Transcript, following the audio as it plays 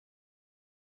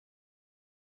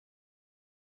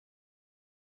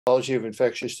Ecology of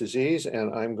Infectious Disease,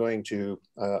 and I'm going to,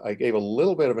 I gave a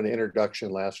little bit of an introduction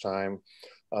last time.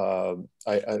 I'm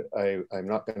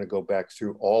not going to go back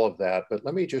through all of that, but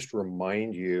let me just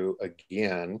remind you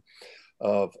again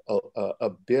of a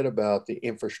bit about the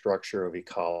infrastructure of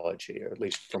ecology, or at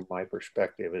least from my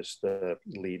perspective as the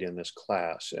lead in this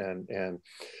class. And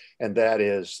that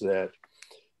is that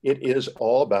it is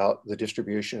all about the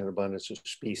distribution and abundance of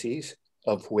species,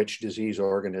 of which disease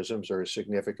organisms are a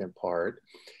significant part.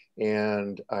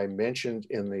 And I mentioned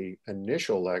in the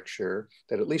initial lecture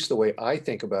that, at least the way I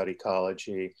think about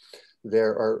ecology,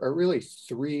 there are really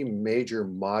three major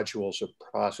modules of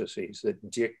processes that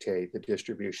dictate the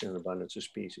distribution and abundance of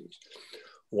species.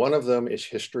 One of them is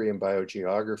history and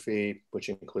biogeography, which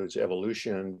includes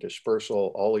evolution,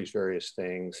 dispersal, all these various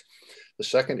things. The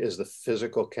second is the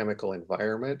physical chemical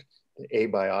environment, the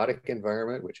abiotic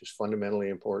environment, which is fundamentally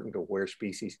important to where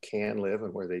species can live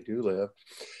and where they do live.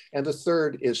 And the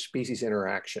third is species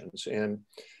interactions. And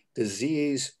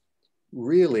disease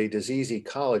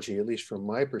ecology, at least from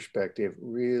my perspective,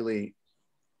 really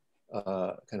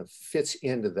kind of fits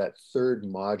into that third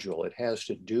module. It has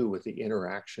to do with the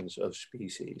interactions of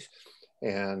species.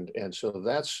 And so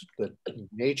that's the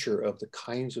nature of the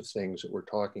kinds of things that we're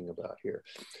talking about here.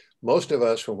 Most of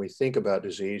us, when we think about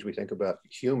disease, we think about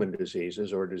human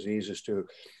diseases or diseases to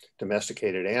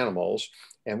domesticated animals,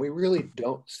 and we really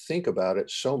don't think about it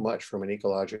so much from an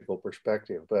ecological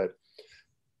perspective. But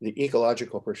the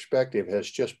ecological perspective has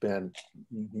just been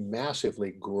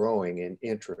massively growing in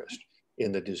interest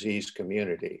in the disease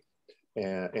community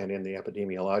and in the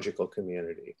epidemiological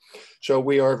community. So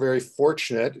we are very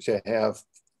fortunate to have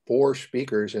 4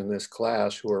 speakers in this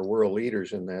class who are world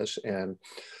leaders in this. And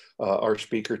our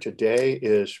speaker today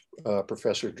is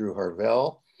Professor Drew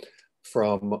Harvell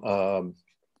from,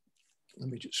 let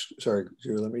me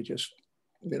just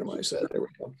minimize that, there we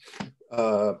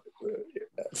go.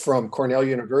 From Cornell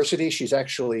University. She's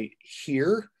actually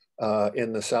here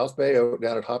in the South Bay,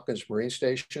 down at Hopkins Marine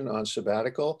Station on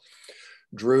sabbatical.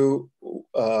 Drew,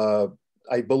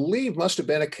 I believe, must have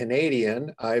been a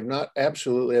Canadian. I'm not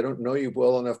absolutely, I don't know you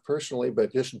well enough personally,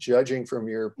 but just judging from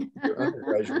your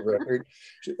undergraduate record,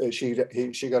 she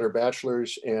got her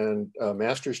bachelor's and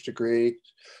master's degree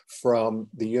from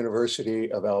the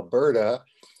University of Alberta,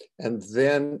 and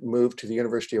then moved to the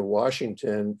University of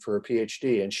Washington for a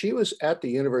PhD. And she was at the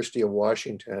University of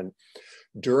Washington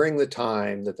during the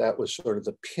time that was sort of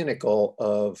the pinnacle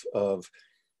of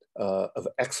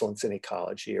excellence in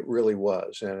ecology. It really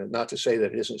was. And not to say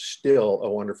that it isn't still a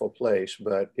wonderful place,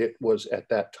 but it was at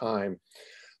that time,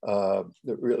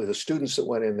 really the students that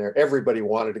went in there, everybody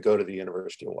wanted to go to the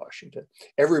University of Washington.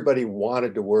 Everybody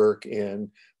wanted to work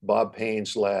in Bob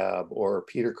Payne's lab or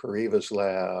Peter Kareva's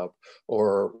lab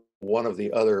or one of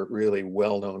the other really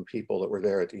well-known people that were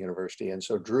there at the university. And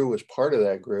so Drew was part of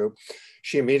that group.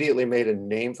 She immediately made a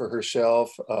name for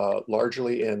herself,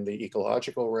 largely in the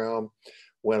ecological realm,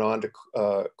 went on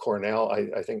to Cornell,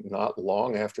 I think not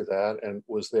long after that, and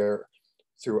was there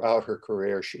throughout her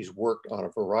career. She's worked on a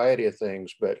variety of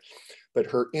things, but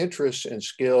her interests and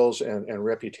skills and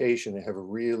reputation have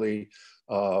really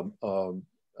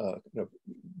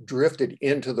drifted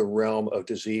into the realm of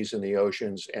disease in the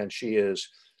oceans. And she is,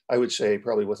 I would say,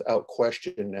 probably without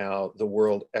question now, the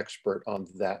world expert on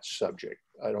that subject.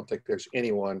 I don't think there's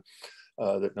anyone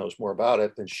that knows more about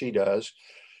it than she does.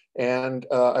 And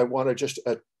I want to just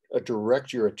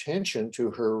direct your attention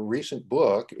to her recent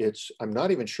book. I'm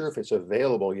not even sure if it's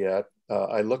available yet.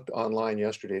 I looked online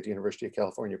yesterday at the University of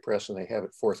California Press, and they have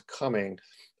it forthcoming,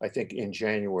 I think, in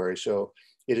January. So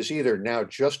it is either now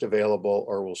just available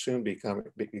or will soon be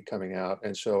coming out.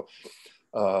 And so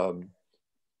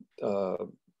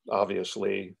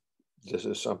obviously, this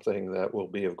is something that will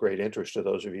be of great interest to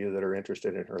those of you that are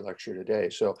interested in her lecture today.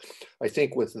 So I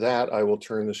think with that, I will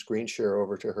turn the screen share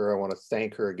over to her. I want to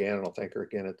thank her again, and I'll thank her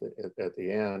again at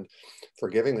the end for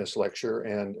giving this lecture.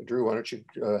 And Drew, why don't you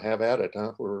have at it?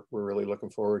 Huh? We're really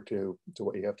looking forward to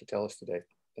what you have to tell us today.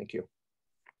 Thank you.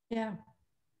 Yeah,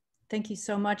 thank you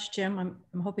so much, Jim.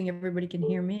 I'm hoping everybody can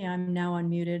hear me. I'm now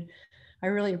unmuted. I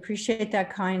really appreciate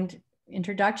that kind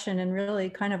introduction and really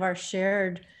kind of our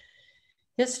shared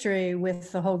history with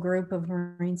the whole group of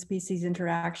marine species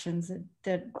interactions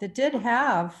that did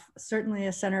have certainly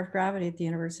a center of gravity at the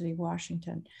University of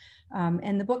Washington.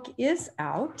 And the book is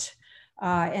out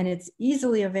and it's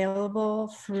easily available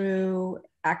through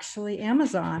actually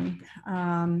Amazon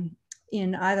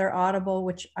in either Audible,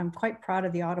 which I'm quite proud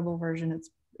of the Audible version.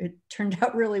 It turned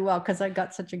out really well because I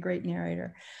got such a great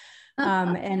narrator.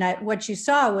 And what you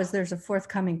saw was there's a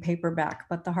forthcoming paperback,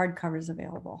 but the hardcover is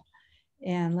available.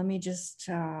 And let me just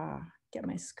get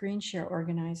my screen share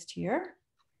organized here.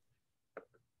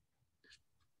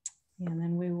 And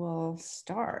then we will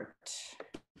start.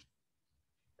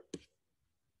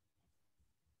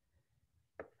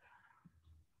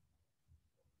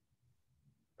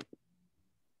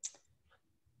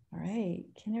 All right,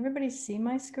 can everybody see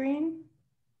my screen?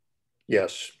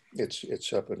 Yes,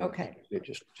 it's up and okay. It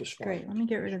just fine. Great, let me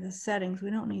get rid of the settings. We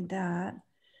don't need that.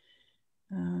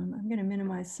 I'm gonna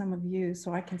minimize some of you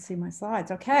so I can see my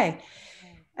slides. Okay.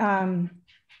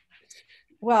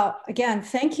 Well, again,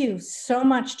 thank you so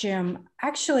much, Jim.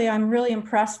 Actually, I'm really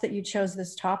impressed that you chose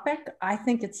this topic. I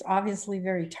think it's obviously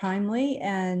very timely,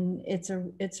 and it's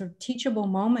a teachable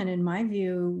moment, in my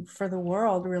view, for the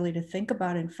world really to think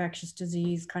about infectious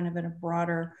disease kind of at a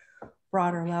broader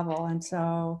level. And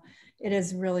so it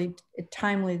is really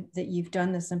timely that you've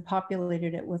done this and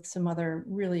populated it with some other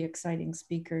really exciting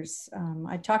speakers.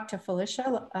 I talked to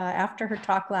Felicia after her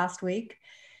talk last week,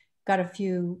 got a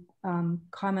few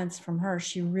comments from her.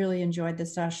 She really enjoyed the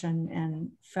session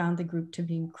and found the group to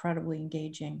be incredibly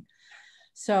engaging.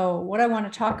 So what I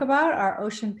want to talk about are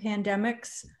ocean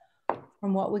pandemics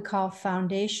from what we call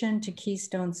foundation to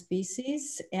keystone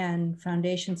species. And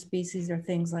foundation species are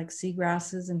things like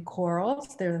seagrasses and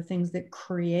corals. They're the things that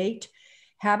create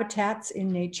habitats in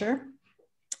nature.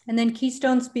 And then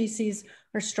keystone species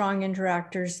are strong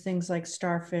interactors, things like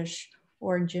starfish,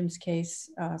 or in Jim's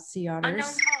case, sea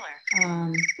otters.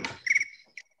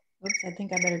 Oops, I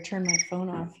think I better turn my phone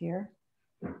off here.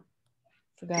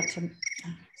 Forgot to,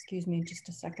 excuse me just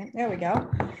a second. There we go.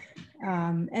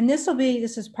 And this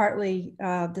is partly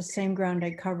the same ground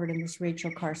I covered in this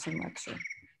Rachel Carson lecture.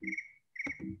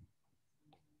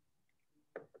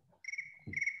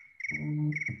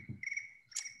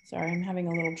 Sorry, I'm having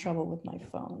a little trouble with my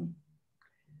phone.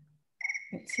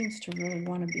 It seems to really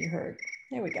want to be heard.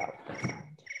 There we go.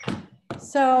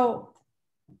 So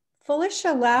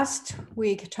Felicia last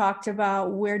week talked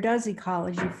about where does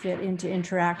ecology fit into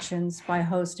interactions by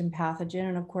host and pathogen.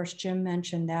 And of course, Jim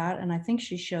mentioned that, and I think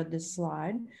she showed this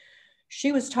slide.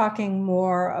 She was talking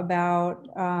more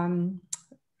about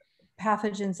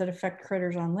pathogens that affect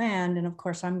critters on land. And of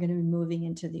course, I'm going to be moving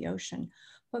into the ocean.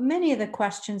 But many of the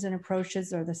questions and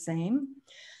approaches are the same.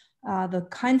 The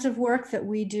kinds of work that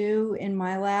we do in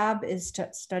my lab is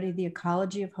to study the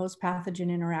ecology of host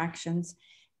pathogen interactions.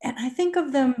 And I think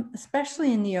of them,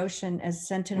 especially in the ocean, as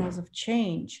sentinels of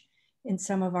change in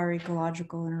some of our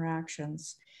ecological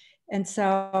interactions. And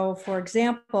so, for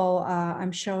example,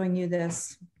 I'm showing you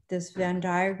this Venn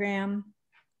diagram,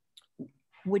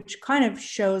 which kind of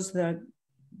shows the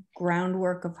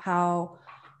groundwork of how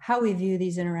we view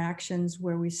these interactions,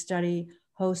 where we study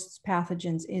hosts,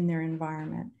 pathogens in their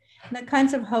environment. And the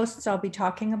kinds of hosts I'll be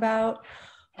talking about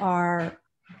are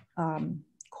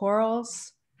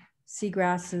corals,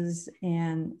 seagrasses,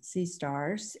 and sea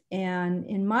stars. And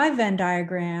in my Venn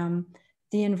diagram,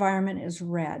 the environment is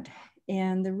red.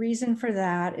 And the reason for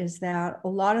that is that a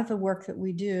lot of the work that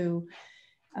we do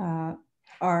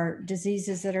are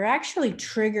diseases that are actually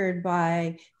triggered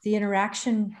by the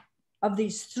interaction of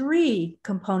these three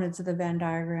components of the Venn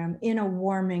diagram in a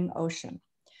warming ocean.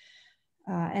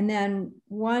 And then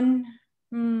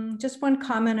just one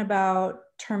comment about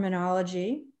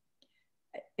terminology.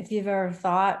 If you've ever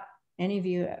thought, any of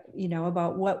you,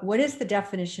 about what is the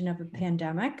definition of a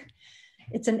pandemic?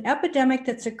 It's an epidemic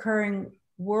that's occurring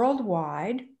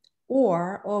worldwide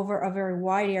or over a very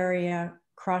wide area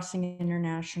crossing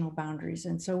international boundaries.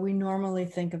 And so we normally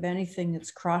think of anything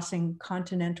that's crossing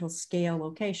continental scale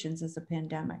locations as a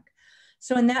pandemic.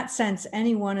 So in that sense,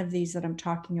 any one of these that I'm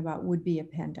talking about would be a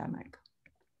pandemic.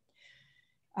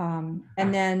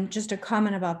 And then just a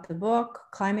comment about the book.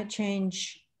 Climate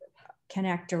change can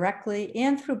act directly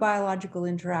and through biological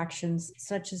interactions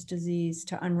such as disease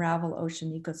to unravel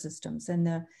ocean ecosystems. And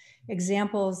the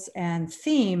examples and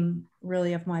theme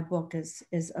really of my book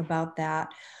is about that.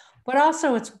 But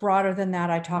also it's broader than that.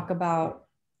 I talk about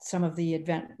some of the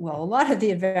a lot of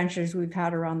the adventures we've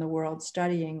had around the world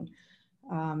studying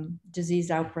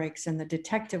disease outbreaks and the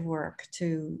detective work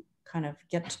to kind of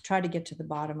try to get to the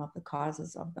bottom of the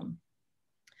causes of them.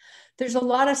 There's a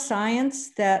lot of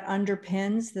science that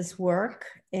underpins this work,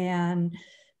 and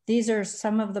these are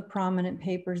some of the prominent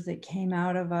papers that came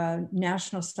out of a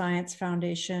National Science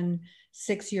Foundation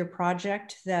 6-year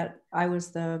project that I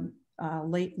was the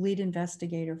lead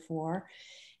investigator for.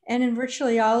 And in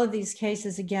virtually all of these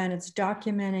cases, again, it's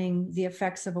documenting the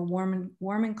effects of a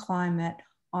warming climate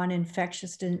on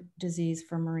infectious disease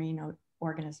for marine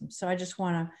organisms. So I just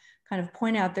want to kind of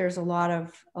point out there's a lot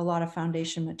of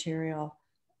foundation material,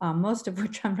 most of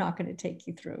which I'm not going to take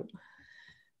you through.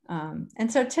 And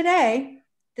so today,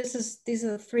 these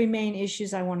are the three main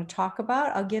issues I want to talk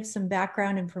about. I'll give some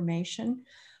background information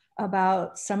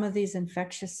about some of these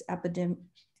infectious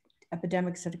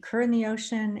epidemics that occur in the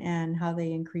ocean and how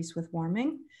they increase with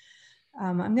warming.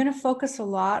 I'm going to focus a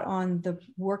lot on the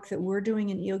work that we're doing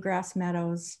in eelgrass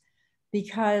meadows,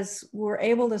 because we're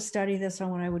able to study this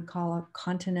on what I would call a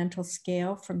continental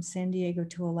scale from San Diego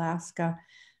to Alaska.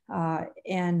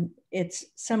 And it's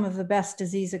some of the best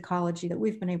disease ecology that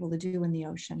we've been able to do in the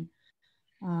ocean.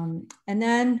 And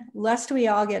then, lest we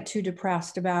all get too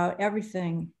depressed about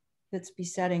everything that's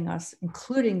besetting us,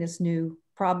 including this new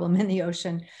problem in the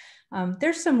ocean,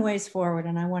 there's some ways forward.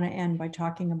 And I want to end by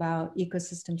talking about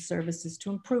ecosystem services to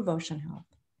improve ocean health.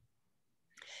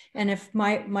 And if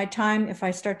my time, if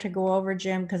I start to go over,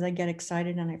 Jim, because I get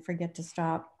excited and I forget to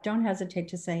stop, don't hesitate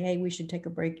to say, hey, we should take a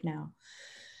break now.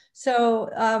 So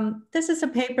this is a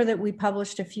paper that we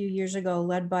published a few years ago,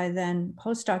 led by then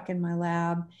postdoc in my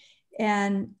lab.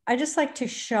 And I just like to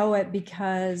show it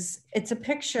because it's a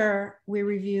picture. We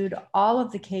reviewed all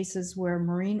of the cases where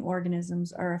marine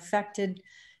organisms are affected,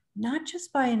 not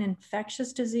just by an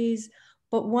infectious disease,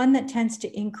 but one that tends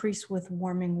to increase with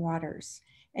warming waters.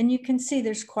 And you can see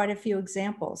there's quite a few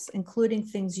examples, including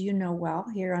things you know well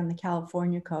here on the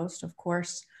California coast, of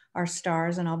course, our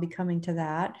stars, and I'll be coming to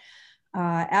that.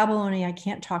 Abalone, I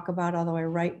can't talk about, although I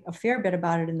write a fair bit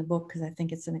about it in the book because I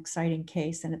think it's an exciting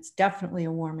case and it's definitely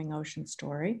a warming ocean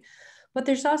story. But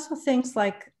there's also things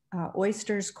like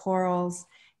oysters, corals,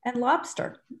 and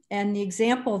lobster. And the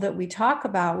example that we talk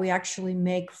about, we actually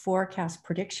make forecast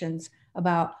predictions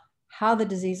about how the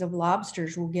disease of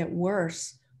lobsters will get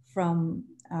worse from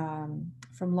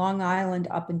Long Island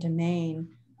up into Maine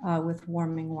with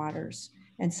warming waters.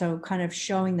 And so kind of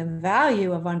showing the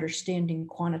value of understanding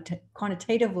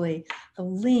quantitatively the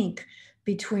link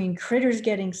between critters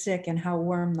getting sick and how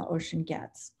warm the ocean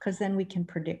gets, because then we can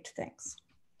predict things.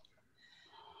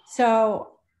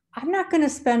 So I'm not going to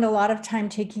spend a lot of time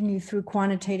taking you through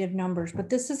quantitative numbers, but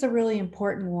this is a really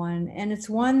important one. And it's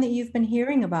one that you've been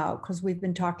hearing about because we've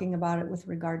been talking about it with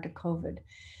regard to COVID.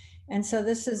 And so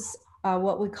this is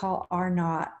what we call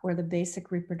R0, or the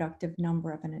basic reproductive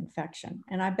number of an infection.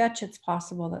 And I bet you it's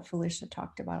possible that Felicia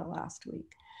talked about it last week.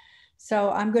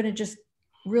 So I'm going to just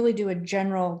really do a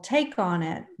general take on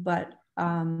it, but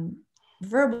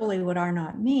verbally what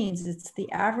R0 means, it's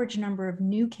the average number of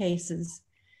new cases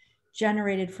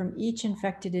generated from each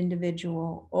infected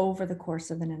individual over the course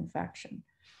of an infection.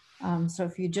 So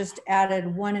if you just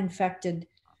added one infected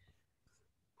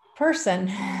person,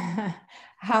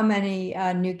 how many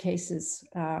new cases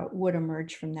would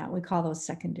emerge from that? We call those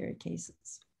secondary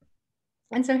cases.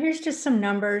 And so here's just some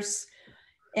numbers.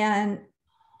 And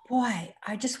boy,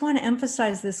 I just want to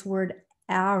emphasize this word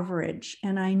average.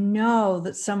 And I know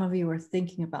that some of you are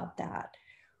thinking about that,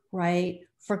 right?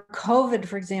 For COVID,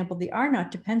 for example, the R0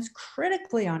 depends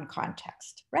critically on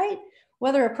context, right?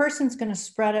 Whether a person's going to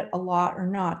spread it a lot or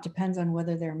not depends on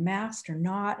whether they're masked or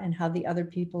not and how the other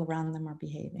people around them are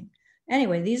behaving.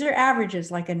 Anyway, these are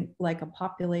averages, like a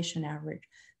population average.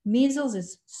 Measles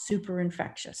is super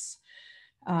infectious,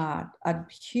 a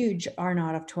huge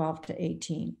R0 of 12 to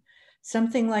 18.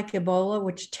 Something like Ebola,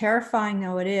 which terrifying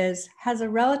though it is, has a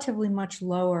relatively much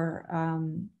lower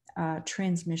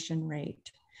transmission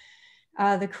rate.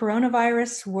 The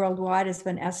coronavirus worldwide has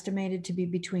been estimated to be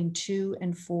between 2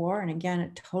 and 4. And again,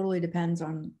 it totally depends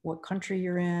on what country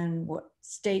you're in, what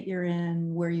state you're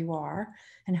in, where you are,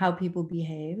 and how people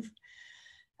behave.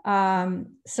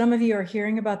 Some of you are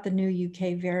hearing about the new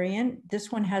UK variant.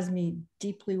 This one has me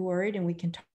deeply worried, and we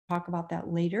can talk about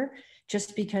that later,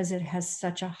 just because it has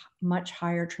such a much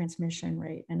higher transmission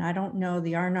rate. And I don't know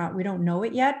the R0, we don't know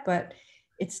it yet, but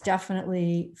it's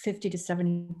definitely 50 to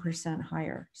 70%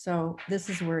 higher. So this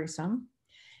is worrisome.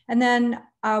 And then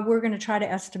we're going to try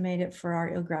to estimate it for our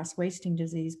eelgrass wasting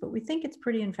disease, but we think it's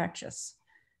pretty infectious.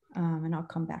 And I'll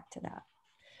come back to that.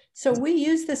 So we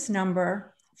use this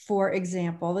number, for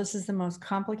example, this is the most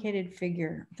complicated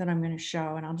figure that I'm going to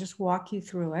show, and I'll just walk you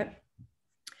through it.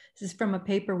 This is from a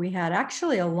paper we had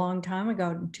actually a long time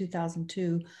ago in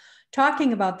 2002,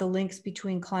 talking about the links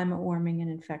between climate warming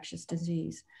and infectious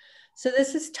disease. So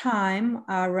this is time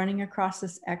running across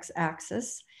this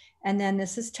x-axis, and then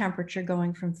this is temperature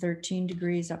going from 13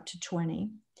 degrees up to 20.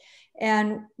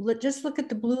 And just look at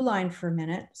the blue line for a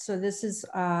minute. So this is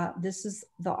the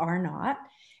R0.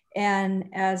 And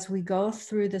as we go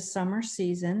through the summer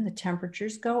season, the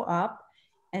temperatures go up.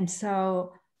 And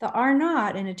so the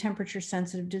R0 in a temperature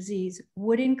sensitive disease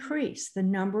would increase. The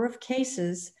number of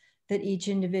cases that each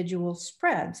individual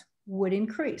spreads would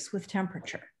increase with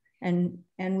temperature. And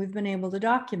we've been able to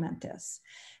document this.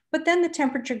 But then the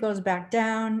temperature goes back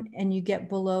down and you get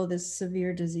below this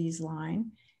severe disease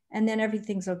line, and then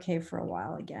everything's okay for a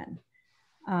while again.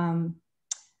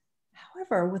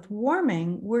 However, with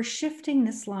warming, we're shifting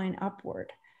this line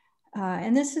upward.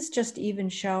 And this is just even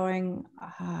showing,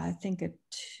 I think, a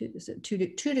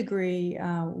 2 degree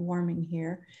warming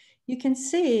here. You can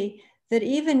see that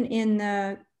even in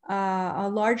the a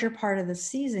larger part of the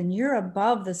season, you're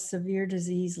above the severe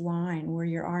disease line where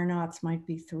your R0s might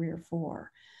be 3 or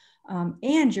 4.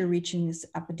 And you're reaching this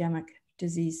epidemic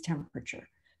disease temperature.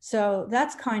 So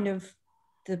that's kind of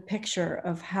the picture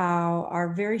of how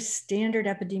our very standard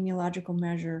epidemiological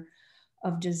measure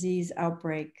of disease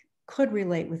outbreak could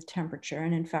relate with temperature.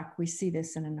 And in fact, we see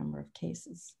this in a number of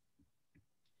cases.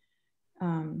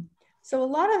 So a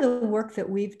lot of the work that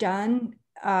we've done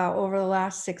over the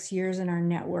last 6 years in our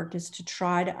network is to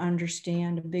try to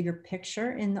understand a bigger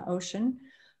picture in the ocean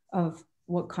of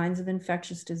what kinds of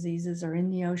infectious diseases are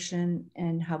in the ocean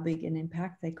and how big an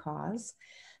impact they cause.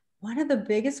 One of the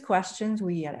biggest questions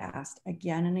we get asked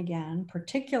again and again,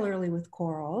 particularly with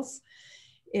corals,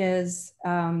 is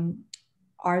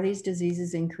are these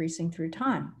diseases increasing through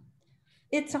time?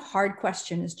 It's a hard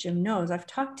question, as Jim knows. I've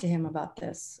talked to him about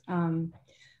this.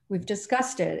 We've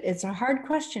discussed it. It's a hard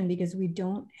question because we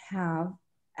don't have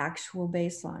actual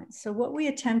baselines. So what we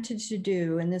attempted to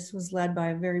do, and this was led by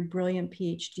a very brilliant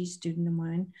PhD student of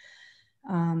mine,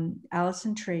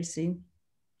 Allison Tracy,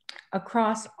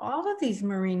 across all of these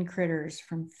marine critters,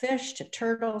 from fish to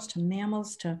turtles to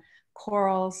mammals to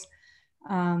corals,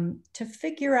 to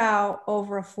figure out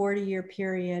over a 40-year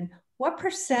period what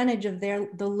percentage of the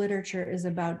literature is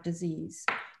about disease.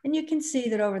 And you can see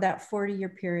that over that 40-year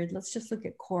period, let's just look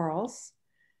at corals,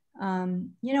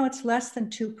 it's less than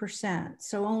 2%.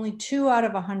 So only 2 out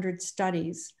of 100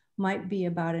 studies might be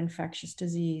about infectious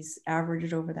disease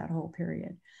averaged over that whole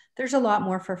period. There's a lot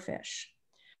more for fish.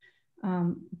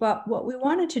 But what we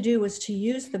wanted to do was to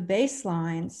use the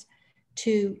baselines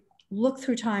to look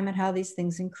through time at how these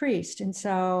things increased. And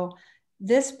so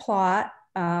this plot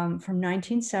from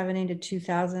 1970 to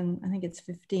 2000, I think it's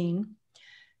 15,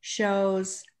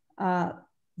 shows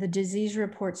the disease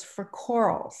reports for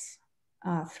corals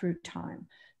through time.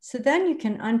 So then you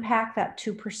can unpack that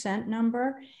 2%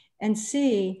 number and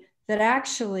see that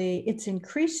actually it's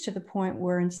increased to the point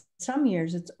where in some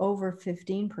years it's over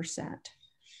 15%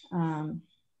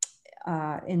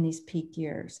 in these peak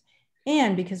years.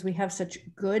 And because we have such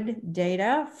good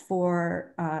data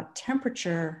for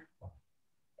temperature,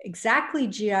 exactly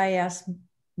GIS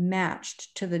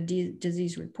matched to the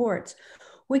disease reports,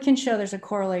 we can show there's a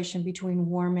correlation between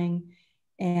warming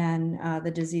and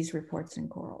the disease reports in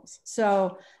corals.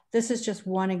 So this is just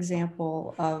one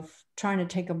example of trying to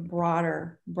take a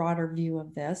broader view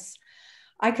of this.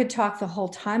 I could talk the whole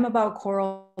time about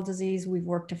coral disease. We've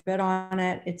worked a bit on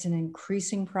it. It's an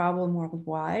increasing problem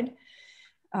worldwide.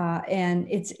 And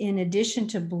it's in addition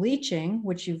to bleaching,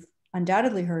 which you've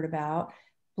undoubtedly heard about.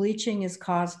 Bleaching is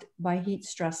caused by heat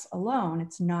stress alone.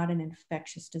 It's not an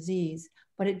infectious disease,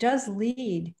 but it does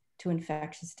lead to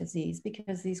infectious disease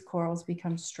because these corals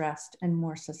become stressed and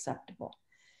more susceptible.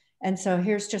 And so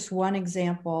here's just one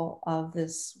example of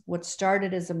this, what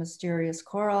started as a mysterious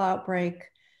coral outbreak.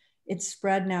 It's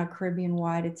spread now Caribbean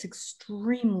wide. It's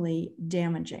extremely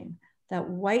damaging. That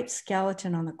white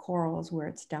skeleton on the coral is where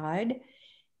it's died.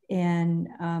 And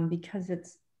because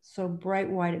it's so bright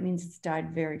white, it means it's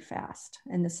died very fast.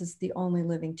 And this is the only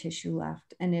living tissue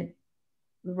left. And the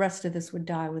rest of this would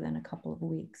die within a couple of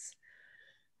weeks.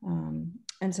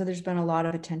 And so there's been a lot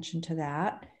of attention to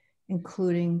that,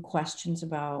 including questions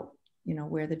about,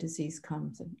 where the disease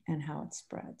comes and how it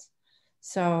spreads.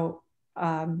 So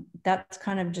that's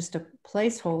kind of just a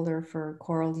placeholder for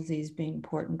coral disease being an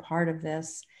important part of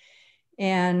this.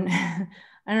 And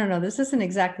I don't know, this isn't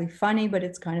exactly funny, but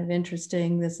it's kind of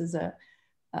interesting. This is a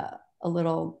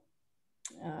little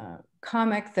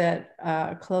comic that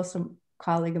a close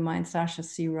colleague of mine, Sasha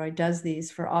Seroy, does these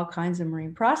for all kinds of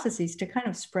marine processes to kind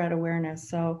of spread awareness.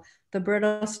 So the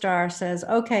Brittle Star says,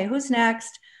 okay, who's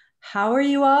next? How are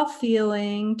you all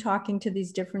feeling? Talking to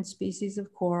these different species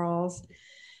of corals.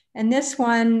 And this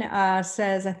one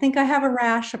says, I think I have a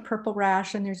rash, a purple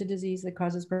rash, and there's a disease that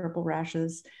causes purple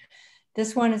rashes.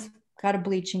 This one has got a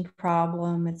bleaching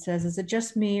problem. It says, is it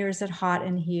just me or is it hot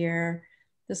in here?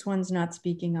 This one's not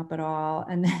speaking up at all.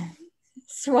 And then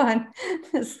this one,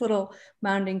 this little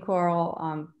mounding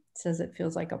coral says it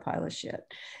feels like a pile of shit.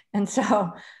 And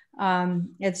so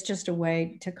it's just a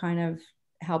way to kind of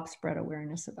help spread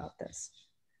awareness about this.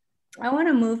 I want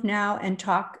to move now and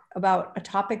talk about a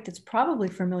topic that's probably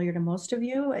familiar to most of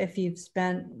you if you've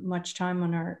spent much time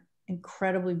on our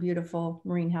incredibly beautiful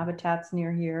marine habitats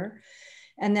near here.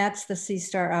 And that's the sea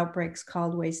star outbreaks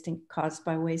caused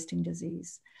by wasting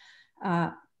disease.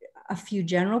 a few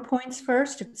general points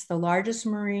first. It's the largest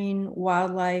marine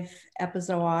wildlife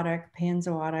epizootic,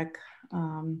 panzootic.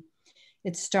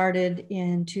 It started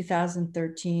in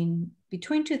 2013,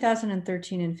 between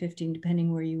 2013 and 15,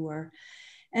 depending where you were.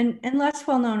 And less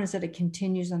well known is that it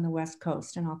continues on the West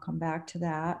Coast, and I'll come back to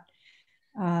that.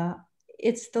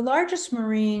 It's the largest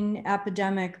marine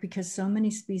epidemic because so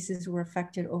many species were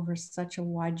affected over such a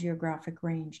wide geographic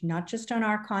range, not just on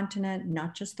our continent,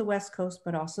 not just the West Coast,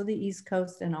 but also the East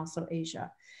Coast and also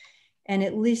Asia. And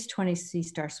at least 20 sea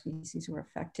star species were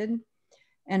affected.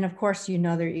 And of course, you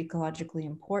know, they're ecologically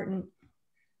important.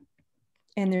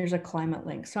 And there's a climate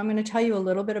link. So I'm going to tell you a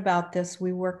little bit about this.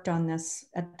 We worked on this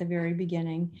at the very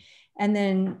beginning. And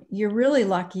then you're really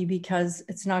lucky because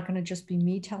it's not going to just be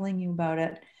me telling you about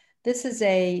it. This is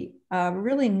a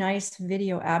really nice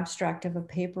video abstract of a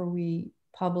paper we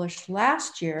published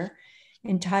last year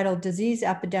entitled "Disease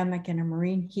Epidemic and a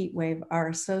Marine Heat Wave Are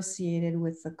Associated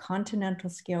with the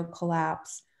Continental Scale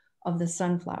Collapse of the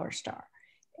Sunflower Star."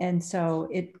 And so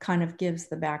it kind of gives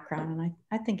the background, and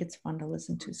I think it's fun to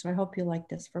listen to. So I hope you like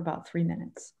this for about 3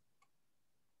 minutes.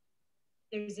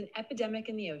 There's an epidemic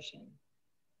in the ocean.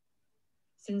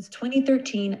 Since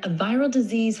 2013, a viral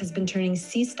disease has been turning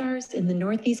sea stars in the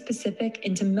Northeast Pacific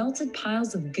into melted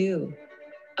piles of goo.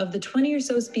 Of the 20 or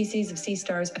so species of sea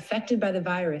stars affected by the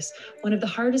virus, one of the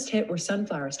hardest hit were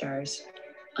sunflower stars.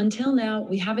 Until now,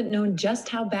 we haven't known just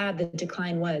how bad the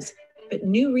decline was, but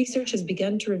new research has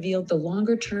begun to reveal the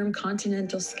longer-term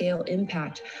continental scale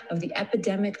impact of the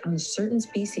epidemic on certain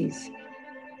species.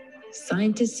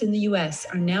 Scientists in the US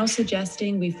are now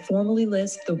suggesting we formally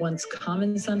list the once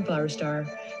common sunflower star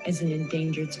as an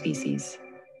endangered species.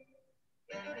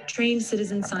 Trained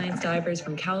citizen science divers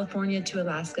from California to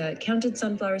Alaska counted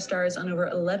sunflower stars on over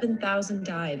 11,000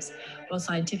 dives, while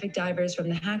scientific divers from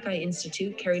the Hackeye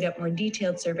Institute carried out more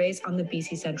detailed surveys on the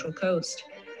BC Central Coast.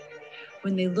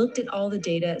 When they looked at all the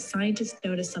data, scientists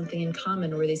noticed something in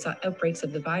common where they saw outbreaks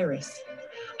of the virus: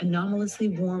 anomalously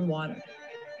warm water.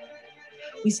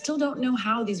 We still don't know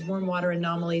how these warm water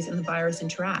anomalies and the virus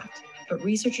interact, but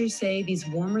researchers say these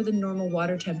warmer than normal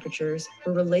water temperatures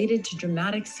were related to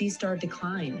dramatic sea star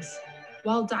declines.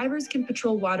 While divers can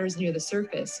patrol waters near the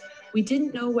surface, we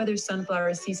didn't know whether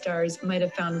sunflower sea stars might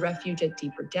have found refuge at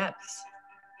deeper depths.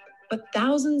 But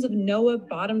thousands of NOAA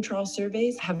bottom trawl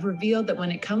surveys have revealed that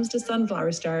when it comes to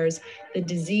sunflower stars, the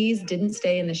disease didn't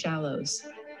stay in the shallows.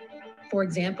 For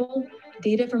example,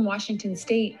 data from Washington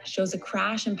State shows a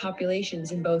crash in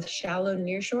populations in both shallow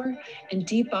nearshore and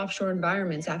deep offshore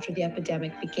environments after the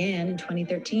epidemic began in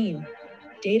 2013.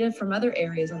 Data from other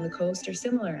areas on the coast are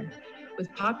similar,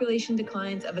 with population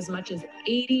declines of as much as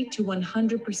 80 to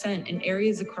 100% in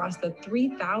areas across the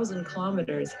 3,000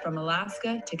 kilometers from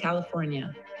Alaska to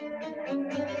California.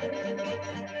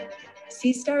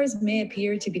 Sea stars may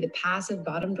appear to be the passive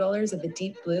bottom dwellers of the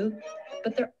deep blue,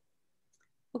 but they're...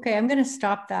 Okay, I'm going to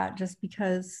stop that just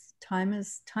because time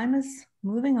is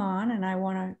moving on, and I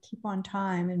want to keep on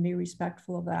time and be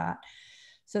respectful of that.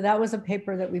 So that was a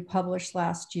paper that we published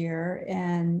last year,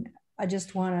 and I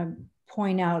just want to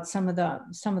point out some of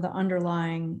the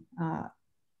underlying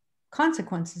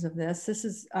consequences of this. This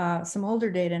is some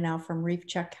older data now from Reef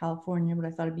Check California, but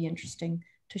I thought it'd be interesting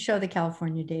to show the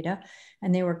California data,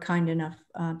 and they were kind enough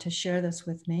to share this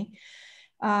with me.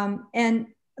 And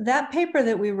that paper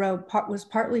that we wrote was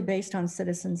partly based on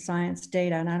citizen science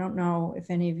data. And I don't know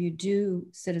if any of you do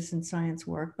citizen science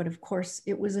work, but of course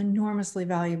it was enormously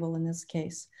valuable in this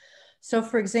case. So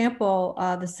for example,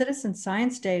 the citizen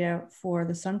science data for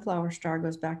the sunflower star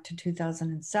goes back to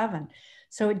 2007.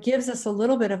 So it gives us a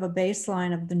little bit of a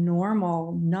baseline of the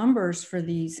normal numbers for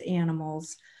these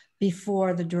animals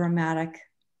before the dramatic,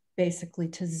 basically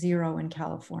to zero in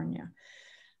California.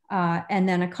 And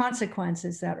then a consequence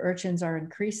is that urchins are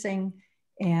increasing,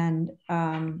 and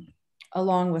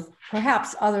along with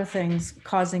perhaps other things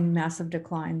causing massive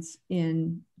declines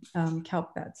in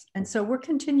kelp beds. And so we're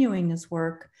continuing this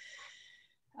work.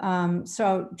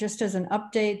 So just as an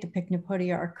update, the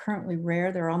Pycnopodia are currently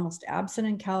rare. They're almost absent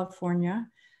in California.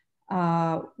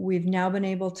 We've now been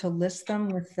able to list them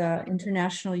with the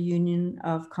International Union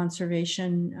of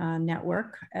Conservation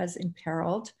Network as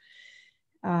imperiled.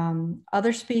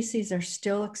 Other species are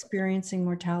still experiencing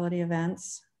mortality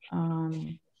events.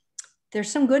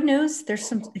 There's some good news. There's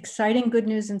some exciting good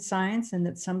news in science, and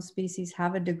that some species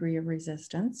have a degree of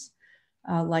resistance,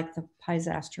 like the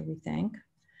Pisaster, we think.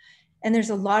 And there's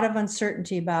a lot of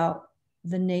uncertainty about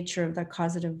the nature of the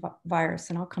causative virus,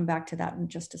 and I'll come back to that in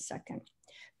just a second.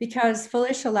 Because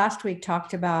Felicia last week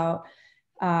talked about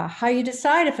how you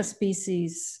decide if a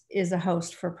species is a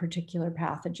host for a particular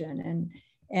pathogen.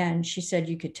 And she said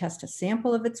you could test a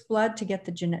sample of its blood to get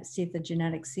see if the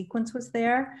genetic sequence was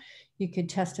there. You could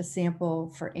test a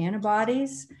sample for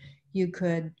antibodies. You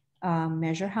could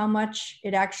measure how much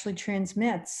it actually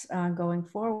transmits going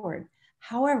forward.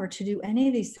 However, to do any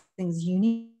of these things, you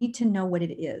need to know what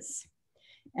it is.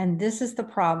 And this is the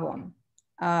problem.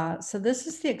 So this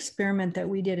is the experiment that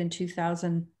we did in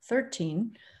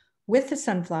 2013 with the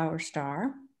sunflower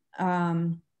star.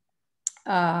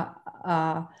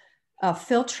 A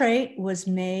filtrate was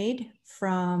made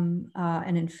from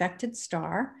an infected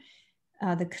star.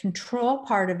 The control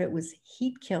part of it was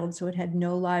heat killed, so it had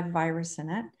no live virus in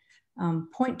it.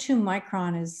 0.2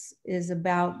 micron is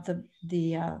about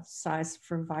the size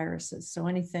for viruses. So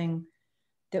anything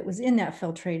that was in that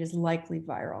filtrate is likely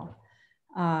viral.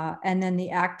 And then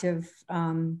the active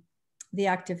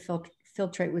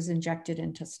filtrate was injected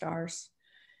into stars.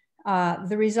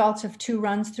 The results of 2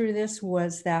 runs through this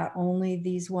was that only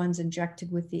these ones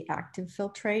injected with the active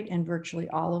filtrate, and virtually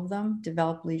all of them,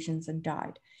 developed lesions and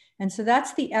died. And so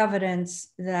that's the evidence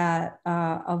that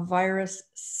a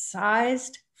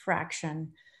virus-sized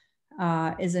fraction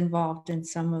is involved in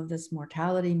some of this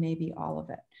mortality, maybe all of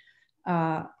it.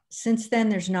 Since then,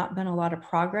 there's not been a lot of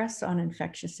progress on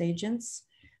infectious agents.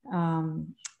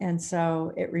 And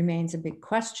so it remains a big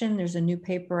question. There's a new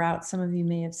paper out, some of you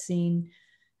may have seen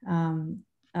some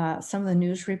of the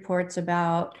news reports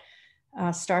about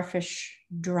starfish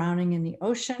drowning in the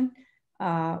ocean.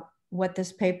 What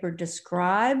this paper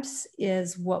describes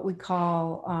is what we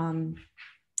call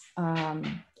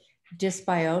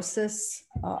dysbiosis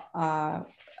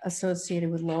associated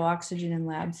with low oxygen in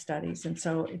lab studies. And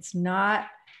so it's not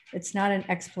an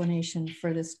explanation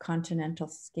for this continental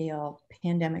scale,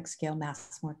 pandemic scale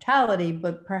mass mortality,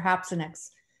 but perhaps an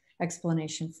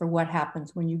explanation for what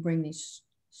happens when you bring these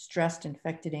stressed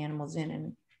infected animals in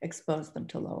and expose them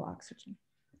to low oxygen.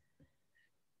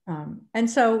 And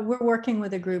so we're working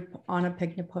with a group on a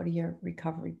Pycnopodia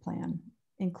recovery plan,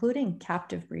 including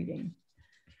captive breeding.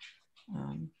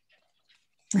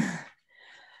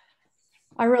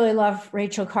 I really love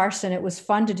Rachel Carson. It was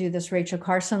fun to do this Rachel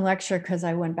Carson lecture because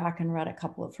I went back and read a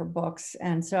couple of her books.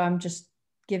 And so I'm just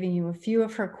giving you a few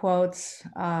of her quotes.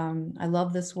 I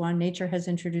love this one. Nature has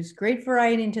introduced great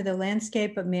variety into the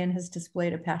landscape, but man has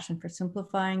displayed a passion for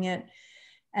simplifying it,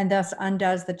 and thus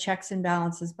undoes the checks and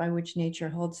balances by which nature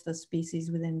holds the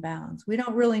species within bounds. We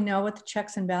don't really know what the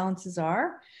checks and balances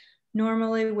are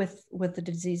normally with the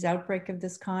disease outbreak of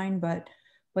this kind, but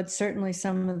certainly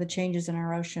some of the changes in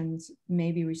our oceans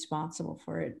may be responsible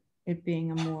for it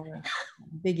being a more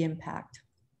big impact.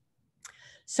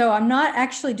 So I'm not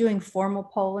actually doing formal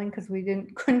polling because we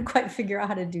couldn't quite figure out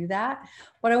how to do that.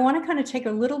 But I want to kind of take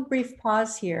a little brief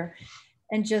pause here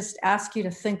and just ask you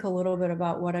to think a little bit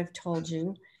about what I've told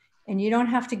you. And you don't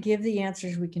have to give the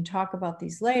answers. We can talk about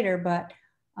these later, but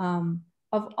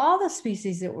of all the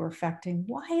species that we're affecting,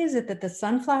 why is it that the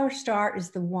sunflower star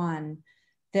is the one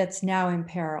that's now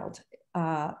imperiled,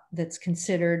 that's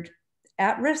considered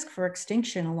at risk for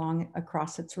extinction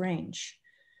across its range?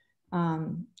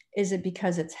 Is it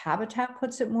because its habitat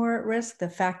puts it more at risk? The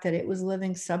fact that it was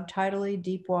living subtidally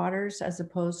deep waters as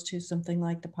opposed to something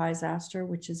like the Pisaster,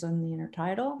 which is on the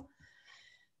intertidal?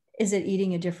 Is it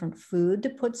eating a different food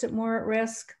that puts it more at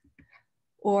risk?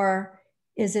 Or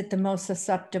is it the most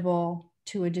susceptible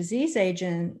to a disease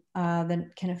agent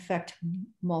that can affect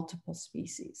multiple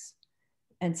species?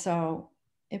 And so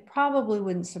it probably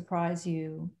wouldn't surprise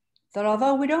you that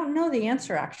although we don't know the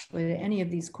answer actually to any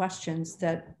of these questions,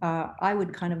 that I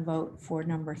would kind of vote for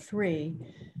number 3.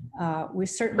 We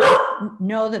certainly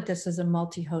know that this is a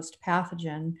multi-host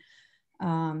pathogen,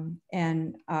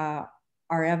 and our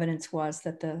evidence was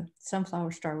that the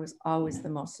sunflower star was always the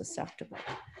most susceptible.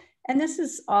 And this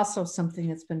is also something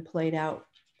that's been played out,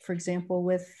 for example,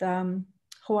 with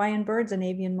Hawaiian birds and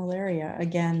avian malaria.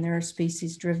 Again, there are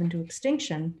species driven to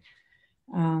extinction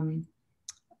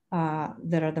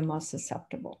that are the most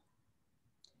susceptible.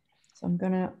 So I'm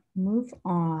going to move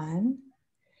on.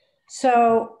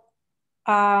 So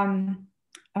I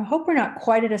hope we're not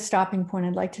quite at a stopping point.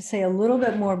 I'd like to say a little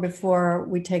bit more before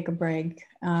we take a break,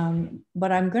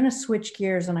 but I'm going to switch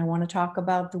gears and I want to talk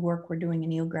about the work we're doing in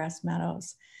eelgrass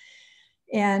meadows.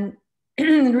 And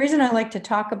the reason I like to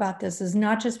talk about this is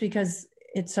not just because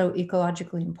it's so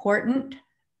ecologically important,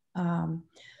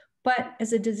 but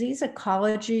as a disease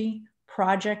ecology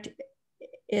project,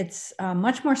 it's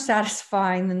much more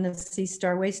satisfying than the sea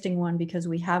star wasting one because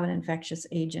we have an infectious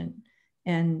agent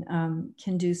and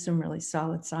can do some really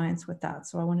solid science with that.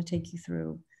 So I want to take you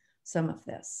through some of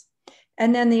this.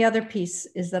 And then the other piece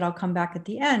is that I'll come back at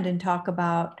the end and talk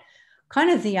about kind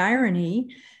of the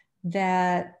irony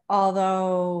that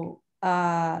although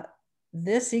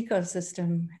this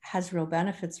ecosystem has real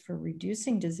benefits for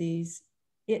reducing disease.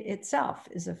 It itself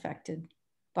is affected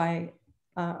by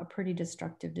a pretty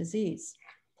destructive disease.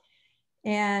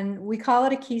 And we call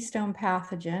it a keystone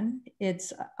pathogen.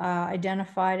 It's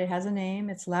identified, it has a name,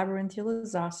 it's labyrinthial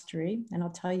zoster, and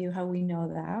I'll tell you how we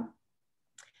know that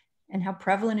and how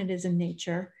prevalent it is in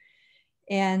nature.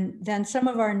 And then some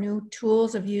of our new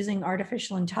tools of using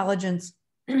artificial intelligence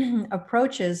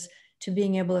approaches to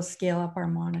being able to scale up our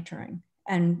monitoring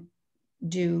and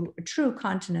do true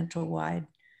continental-wide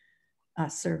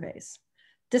surveys.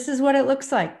 This is what it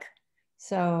looks like.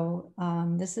 So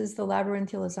this is the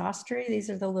labyrinthial zoster. These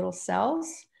are the little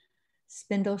cells,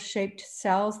 spindle-shaped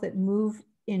cells that move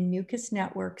in mucus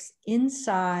networks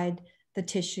inside the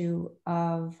tissue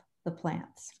of the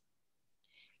plants.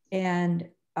 And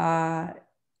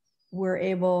we're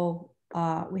able,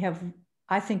 we have,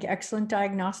 I think, excellent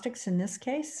diagnostics in this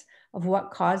case of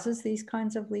what causes these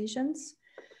kinds of lesions,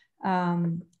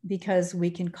 because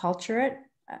we can culture it.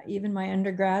 Even my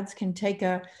undergrads can take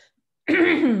a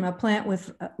plant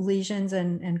with lesions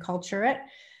and culture it.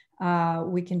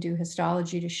 We can do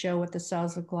histology to show what the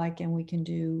cells look like, and we can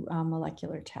do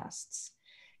molecular tests.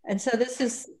 And so this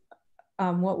is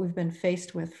what we've been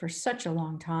faced with for such a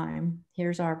long time.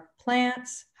 Here's our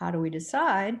plants. How do we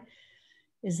decide?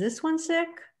 Is this one sick?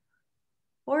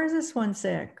 Or is this one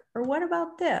sick? Or what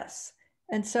about this?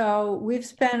 And so we've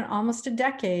spent almost a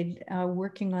decade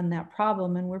working on that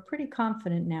problem, and we're pretty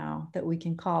confident now that we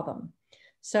can call them.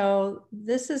 So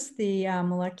this is the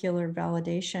molecular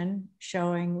validation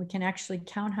showing we can actually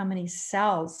count how many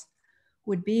cells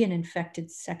would be an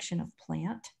infected section of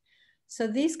plant. So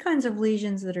these kinds of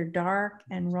lesions that are dark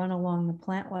and run along the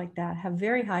plant like that have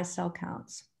very high cell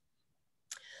counts.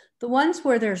 The ones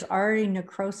where there's already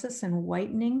necrosis and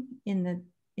whitening in the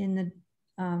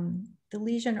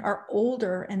lesion are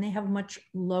older, and they have much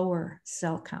lower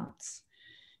cell counts,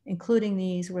 including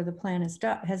these where the plant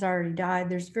has already died.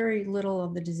 There's very little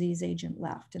of the disease agent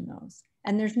left in those.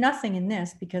 And there's nothing in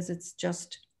this because it's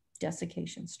just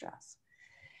desiccation stress.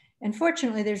 And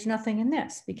fortunately, there's nothing in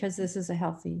this because this is a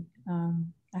healthy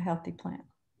plant.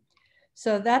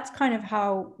 So that's kind of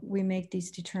how we make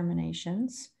these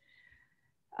determinations.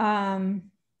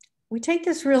 We take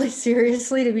this really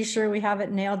seriously to be sure we have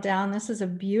it nailed down. This is a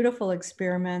beautiful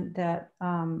experiment that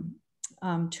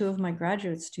two of my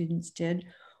graduate students did,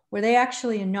 where they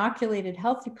actually inoculated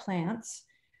healthy plants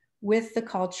with the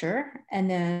culture and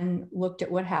then looked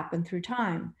at what happened through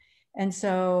time. And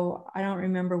so I don't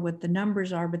remember what the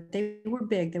numbers are, but they were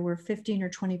big. There were 15 or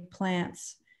 20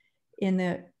 plants in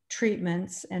the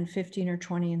treatments and 15 or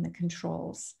 20 in the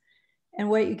controls. And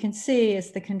what you can see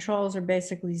is the controls are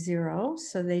basically zero.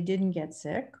 So they didn't get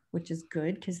sick, which is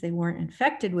good because they weren't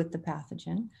infected with the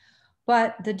pathogen,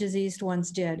 but the diseased ones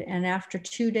did. And after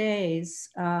 2 days,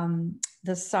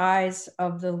 the size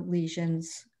of the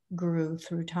lesions grew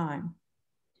through time.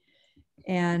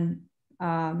 And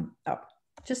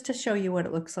just to show you what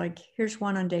it looks like, here's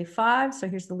one on day 5. So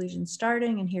here's the lesion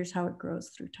starting, and here's how it grows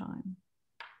through time.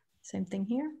 Same thing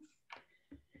here.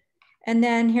 And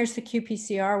then here's the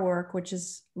qPCR work, which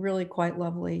is really quite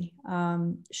lovely,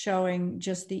 showing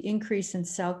just the increase in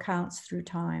cell counts through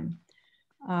time.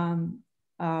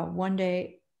 1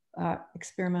 day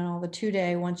experimental, the 2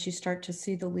 day, once you start to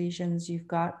see the lesions, you've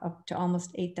got up to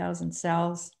almost 8,000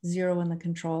 cells, 0 in the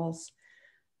controls,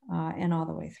 and all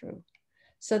the way through.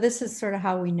 So this is sort of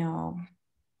how we know.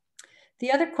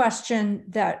 The other question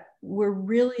that we're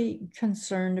really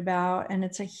concerned about, and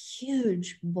it's a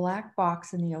huge black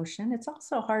box in the ocean. It's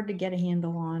also hard to get a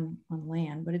handle on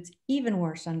land, but it's even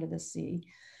worse under the sea,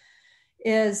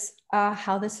 is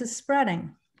how this is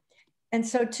spreading. And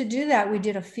so to do that, we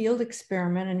did a field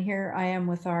experiment, and here I am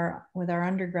with our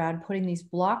undergrad putting these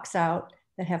blocks out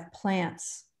that have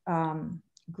plants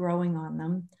growing on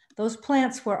them. Those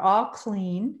plants were all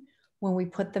clean when we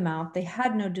put them out. They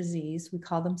had no disease. We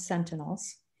call them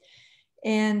sentinels.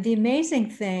 And the amazing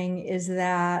thing is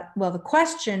that, well, the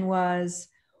question was,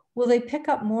 will they pick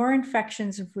up more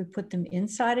infections if we put them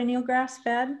inside an eelgrass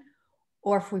bed,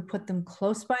 or if we put them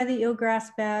close by the eelgrass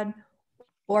bed,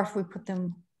 or if we put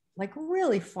them like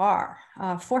really far,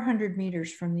 400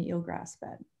 meters from the eelgrass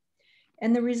bed?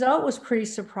 And the result was pretty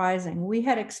surprising. We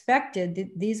had expected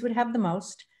that these would have the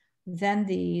most, then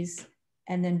these,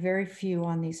 and then very few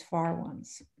on these far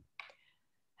ones.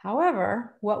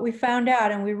 However, what we found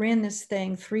out, and we ran this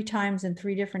thing 3 times in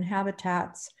 3 different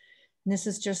habitats, and this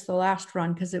is just the last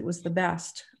run because it was the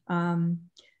best.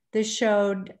 This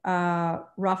showed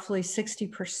roughly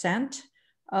 60%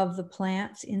 of the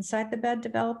plants inside the bed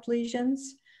developed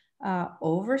lesions,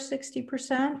 over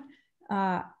 60%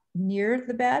 near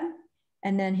the bed,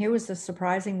 And then here was the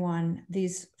surprising one.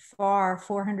 These far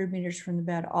 400 meters from the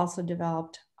bed also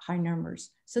developed high numbers.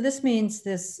 So this means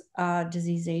this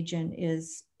disease agent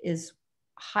is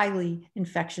highly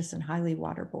infectious and highly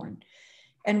waterborne.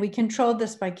 And we controlled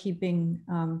this by keeping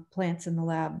plants in the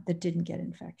lab that didn't get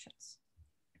infections.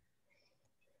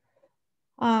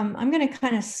 I'm going to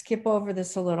kind of skip over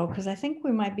this a little because I think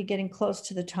we might be getting close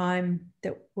to the time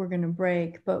that we're going to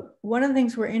break. But one of the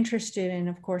things we're interested in,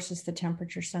 of course, is the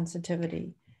temperature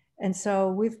sensitivity. And so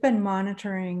we've been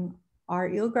monitoring our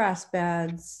eelgrass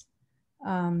beds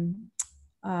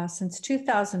since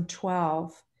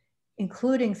 2012,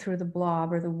 including through the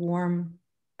blob or the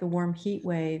warm heat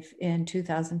wave in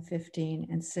 2015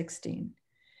 and 16.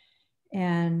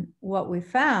 And what we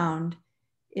found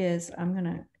is,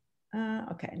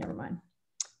 okay, never mind.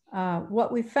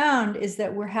 What we found is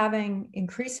that we're having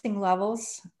increasing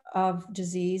levels of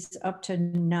disease up to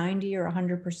 90 or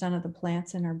 100% of the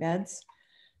plants in our beds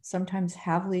sometimes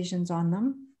have lesions on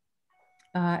them,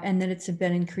 and that it's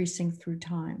been increasing through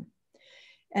time.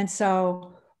 And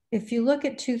so if you look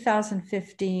at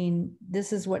 2015,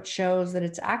 this is what shows that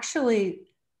it's actually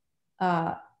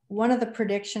one of the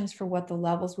predictions for what the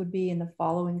levels would be in the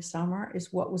following summer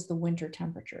is what was the winter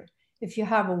temperature. If you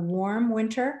have a warm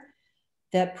winter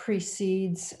that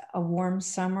precedes a warm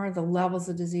summer, the levels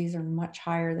of disease are much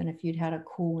higher than if you'd had a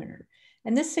cool winter.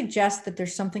 And this suggests that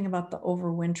there's something about the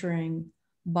overwintering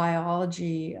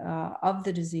biology of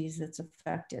the disease that's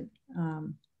affected.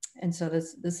 And so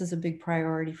this is a big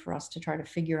priority for us to try to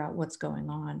figure out what's going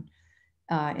on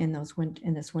in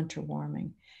this winter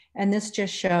warming. And this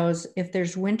just shows if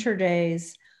there's winter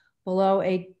days below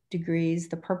 8 degrees,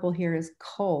 the purple here is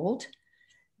cold,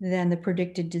 then the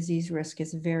predicted disease risk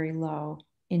is very low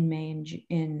in May and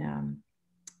in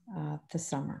the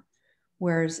summer.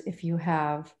 Whereas if you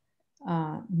have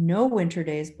no winter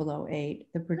days below 8,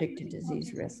 the predicted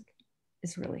disease risk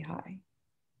is really high.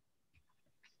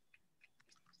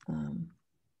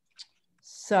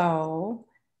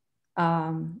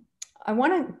 I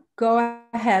want to go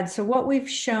ahead. So what we've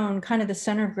shown, kind of the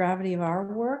center of gravity of our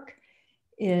work,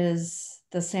 is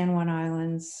the San Juan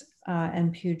Islands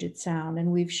and Puget Sound.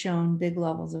 And we've shown big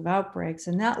levels of outbreaks.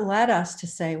 And that led us to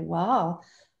say, well,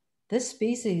 this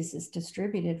species is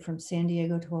distributed from San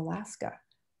Diego to Alaska.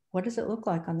 What does it look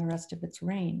like on the rest of its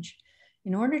range?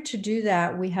 In order to do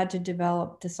that, we had to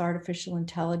develop this artificial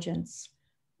intelligence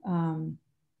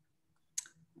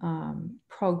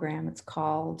program. It's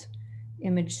called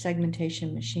image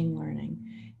segmentation machine learning.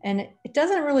 And it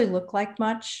doesn't really look like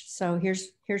much. So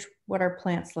here's what our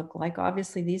plants look like.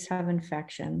 Obviously, these have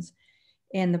infections,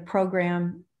 and the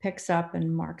program picks up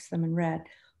and marks them in red.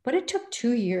 But it took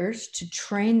 2 years to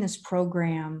train this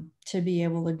program to be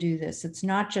able to do this. It's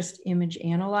not just image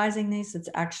analyzing these, it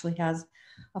actually has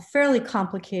a fairly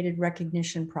complicated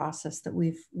recognition process that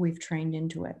we've trained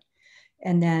into it.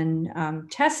 And then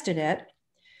tested it.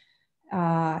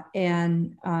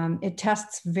 It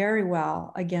tests very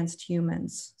well against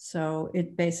humans. So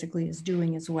it basically is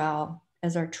doing as well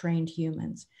as our trained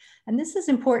humans. And this is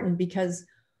important because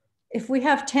if we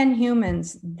have 10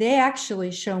 humans, they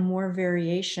actually show more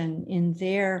variation in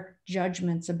their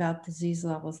judgments about disease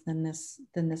levels than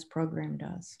this program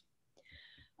does.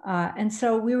 And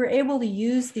so we were able to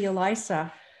use the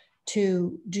ELISA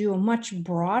to do a much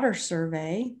broader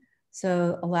survey.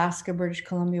 So Alaska, British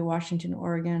Columbia, Washington,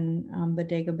 Oregon,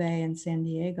 Bodega Bay, and San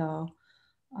Diego,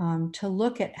 to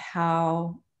look at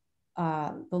how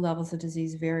the levels of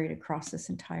disease varied across this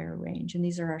entire range. And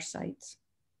these are our sites.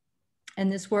 And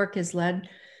this work is led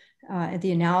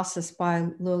the analysis by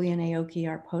Lillian Aoki,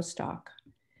 our postdoc.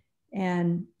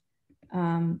 And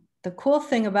the cool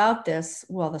thing about this,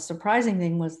 well, the surprising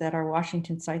thing was that our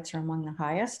Washington sites are among the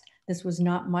highest. This was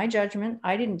not my judgment.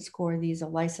 I didn't score these,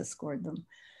 ELISA scored them.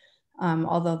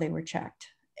 Although they were checked.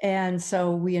 And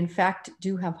so we in fact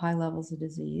do have high levels of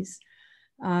disease.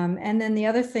 And then the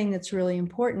other thing that's really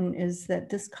important is that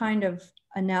this kind of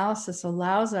analysis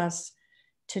allows us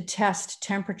to test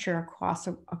temperature across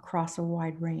a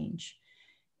wide range.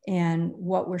 And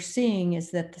what we're seeing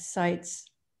is that the sites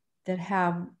that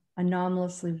have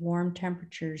anomalously warm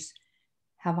temperatures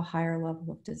have a higher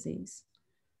level of disease.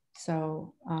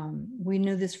 So we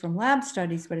knew this from lab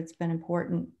studies, but it's been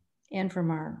important, and from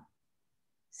our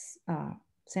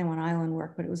San Juan Island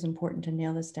work, but it was important to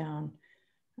nail this down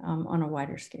on a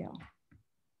wider scale.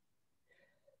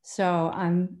 So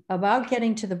I'm about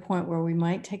getting to the point where we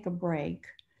might take a break,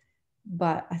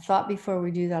 but I thought before we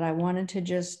do that, I wanted to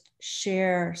just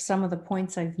share some of the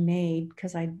points I've made,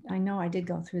 because I know I did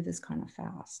go through this kind of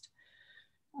fast,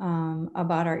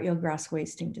 about our eelgrass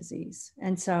wasting disease.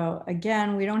 And so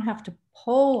again, we don't have to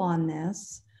poll on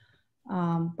this,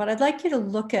 But I'd like you to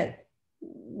look at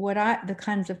the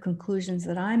kinds of conclusions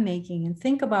that I'm making and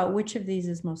think about which of these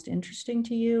is most interesting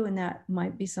to you, and that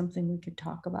might be something we could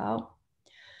talk about.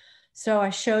 So I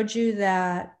showed you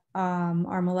that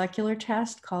our molecular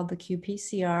test called the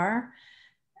qPCR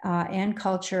and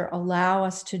culture allow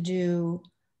us to do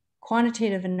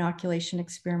quantitative inoculation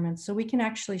experiments so we can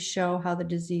actually show how the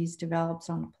disease develops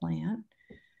on a plant.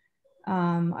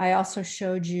 I also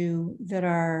showed you that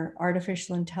our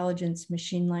artificial intelligence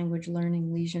machine language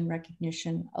learning lesion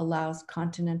recognition allows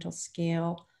continental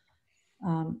scale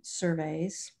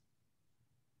surveys.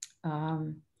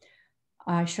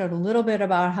 I showed a little bit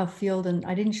about how field, and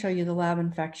I didn't show you the lab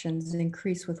infections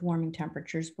increase with warming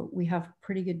temperatures, but we have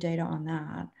pretty good data on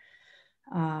that.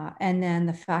 And then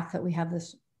the fact that we have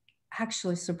this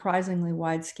actually surprisingly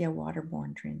wide scale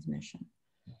waterborne transmission.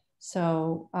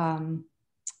 So,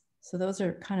 so those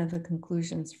are kind of the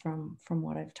conclusions from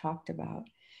what I've talked about.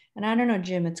 And I don't know,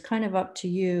 Jim, it's kind of up to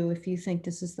you if you think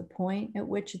this is the point at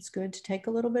which it's good to take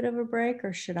a little bit of a break,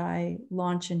 or should I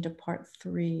launch into part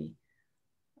 3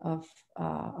 of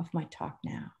my talk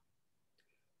now?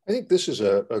 I think this is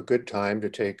a good time to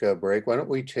take a break. Why don't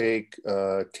we take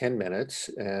 10 minutes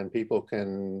and people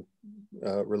can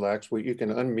relax. You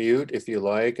can unmute if you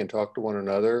like and talk to one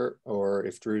another, or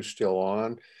if Drew's still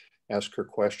on, ask her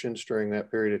questions during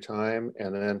that period of time.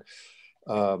 And then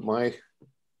my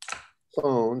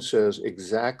phone says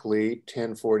exactly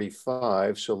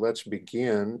 10:45. So let's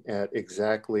begin at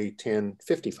exactly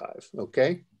 10:55,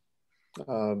 okay?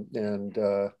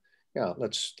 Yeah,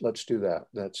 let's do that.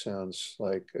 That sounds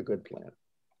like a good plan.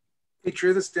 Hey,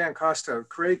 Drew, this is Dan Costa.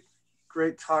 Great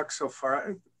talk so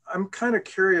far. I'm kind of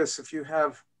curious if you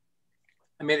have,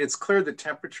 I mean, it's clear that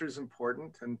temperature is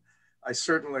important, and I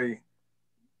certainly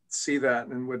see that,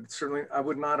 and I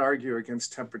would not argue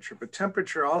against temperature, but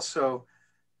temperature also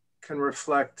can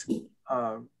reflect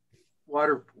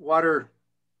water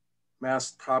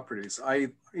mass properties,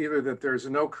 either that there's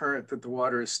no current, that the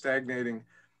water is stagnating,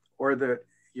 or that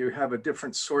you have a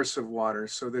different source of water,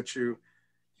 so that you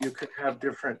could have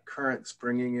different currents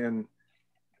bringing in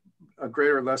a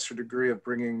greater or lesser degree of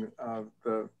bringing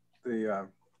the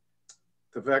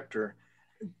vector.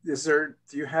 Do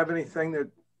you have anything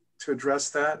to address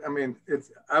that? I mean,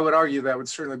 I would argue that would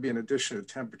certainly be in addition to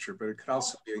temperature, but it could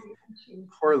also be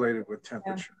correlated with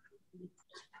temperature. Yeah.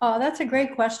 Oh, that's a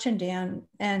great question, Dan.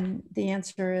 And the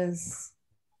answer is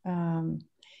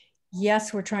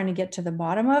yes, we're trying to get to the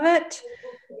bottom of it.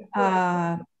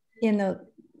 In the,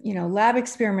 lab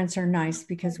experiments are nice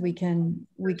because we can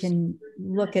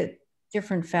look at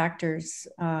different factors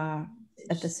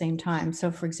at the same time.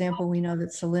 So for example, we know that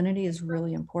salinity is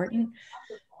really important.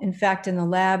 In fact, in the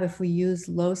lab, if we use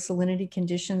low salinity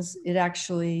conditions, it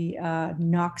actually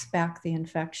knocks back the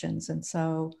infections. And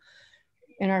so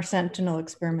in our sentinel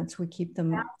experiments, we keep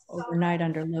them overnight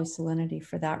under low salinity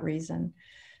for that reason.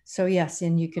 So yes,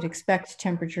 and you could expect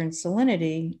temperature and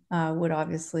salinity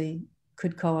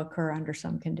could co-occur under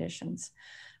some conditions.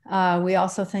 We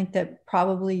also think that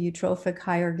probably eutrophic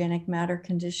high organic matter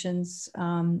conditions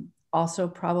also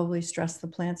probably stress the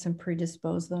plants and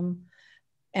predispose them,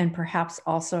 and perhaps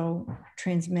also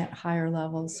transmit higher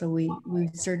levels. So we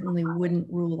certainly wouldn't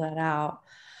rule that out.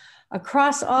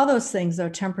 Across all those things, though,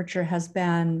 temperature has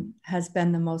been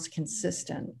the most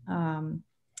consistent.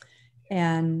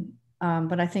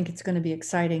 But I think it's going to be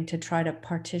exciting to try to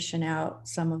partition out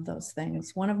some of those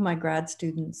things. One of my grad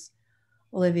students,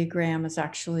 Olivia Graham, is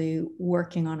actually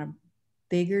working on a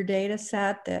bigger data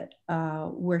set that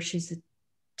where she's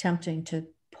attempting to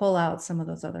pull out some of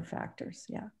those other factors.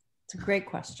 Yeah, it's a great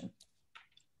question.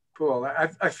 Cool.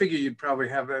 I figure you'd probably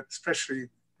have that, especially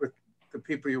with the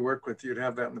people you work with, you'd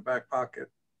have that in the back pocket.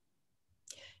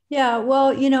 Yeah,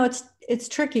 well, it's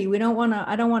tricky. I don't want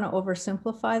to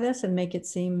oversimplify this and make it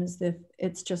seem as if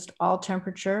it's just all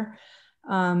temperature.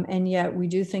 And yet we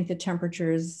do think that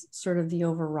temperature is sort of the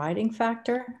overriding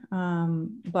factor,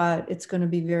 but it's going to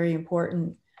be very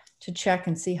important to check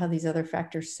and see how these other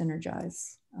factors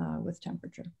synergize with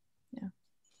temperature. Yeah.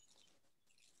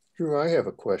 Drew, I have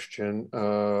a question.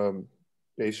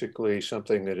 Basically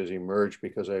something that has emerged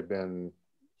because I've been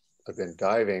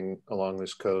diving along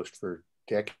this coast for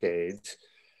decades.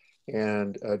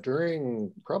 And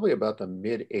during probably about the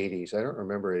mid 80s, I don't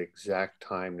remember the exact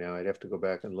time now, I'd have to go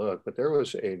back and look, but there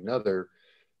was another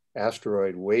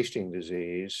asteroid wasting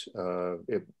disease.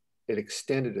 It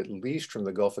extended at least from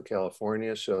the Gulf of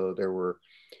California. So there were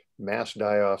mass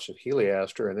die-offs of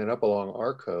Heliaster, and then up along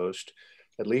our coast,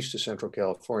 at least to Central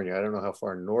California. I don't know how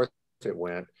far north it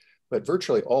went, but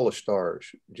virtually all the stars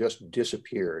just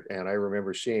disappeared. And I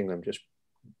remember seeing them just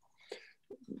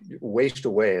waste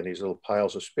away in these little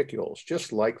piles of spicules,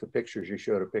 just like the pictures you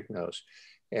showed of Pycnos.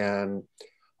 And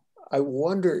I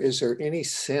wonder, is there any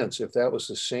sense if that was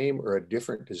the same or a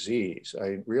different disease?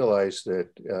 I realize that,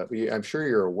 I'm sure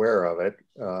you're aware of it,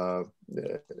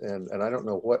 and I don't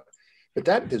know what, but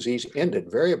that disease ended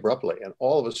very abruptly. And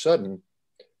all of a sudden,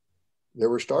 there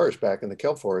were stars back in the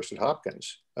kelp forest at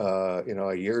Hopkins, you know,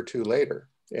 a year or two later,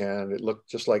 and it looked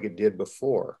just like it did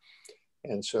before.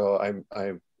 And so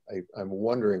I'm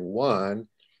wondering, one, do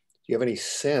you have any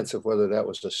sense of whether that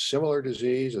was a similar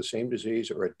disease, the same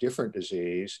disease, or a different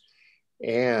disease?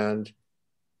 And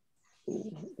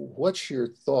what's your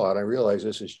thought? I realize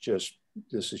this is just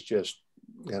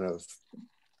kind of,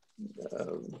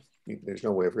 there's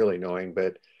no way of really knowing,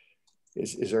 but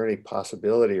is there any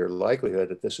possibility or likelihood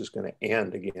that this is going to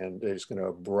end again, that it's going to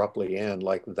abruptly end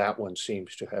like that one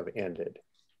seems to have ended?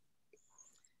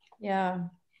 Yeah,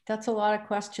 that's a lot of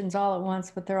questions all at once,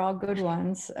 but they're all good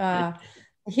ones.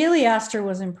 Heliaster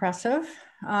was impressive.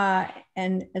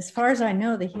 And as far as I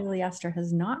know, the Heliaster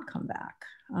has not come back.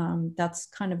 That's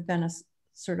kind of been a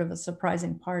sort of a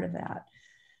surprising part of that,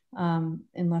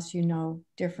 unless you know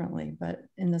differently, but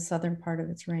in the southern part of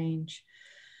its range.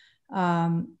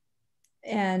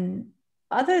 And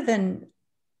other than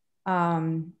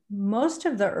most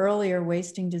of the earlier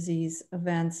wasting disease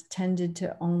events tended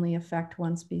to only affect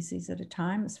one species at a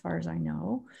time, as far as I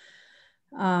know.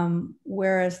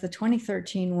 Whereas the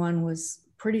 2013 one was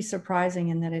pretty surprising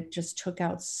in that it just took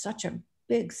out such a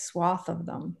big swath of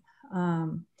them.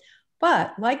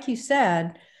 But like you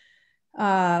said,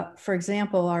 for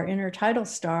example, our intertidal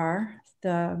star,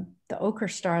 the ochre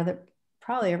star that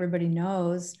probably everybody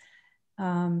knows,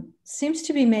 seems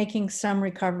to be making some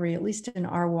recovery, at least in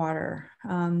our water.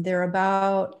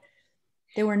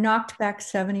 They were knocked back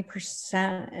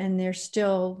 70%, and they're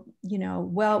still, you know,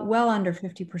 well under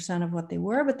 50% of what they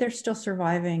were, but they're still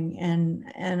surviving. And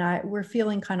we're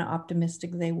feeling kind of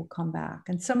optimistic they will come back.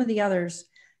 And some of the others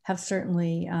have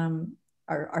certainly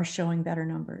are showing better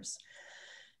numbers.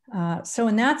 So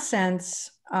in that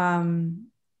sense,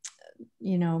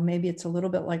 you know, maybe it's a little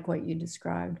bit like what you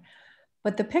described.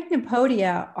 But the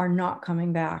Pycnopodia are not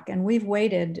coming back. And we've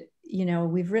waited, you know,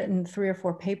 we've written 3 or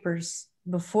 4 papers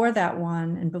before that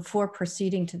one and before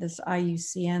proceeding to this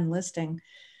IUCN listing.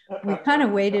 We kind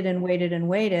of waited and waited and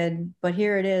waited, but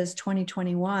here it is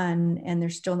 2021 and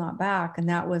they're still not back. And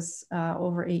that was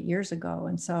over 8 years ago.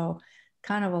 And so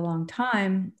kind of a long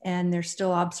time. And there's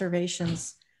still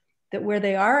observations that where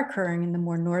they are occurring in the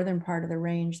more northern part of the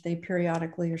range, they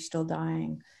periodically are still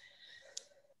dying.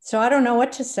 So I don't know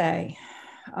what to say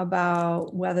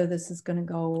about whether this is going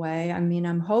to go away. I mean,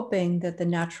 I'm hoping that the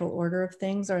natural order of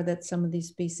things are that some of these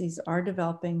species are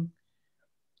developing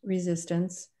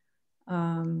resistance.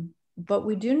 But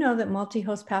we do know that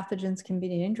multi-host pathogens can be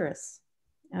dangerous.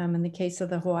 In the case of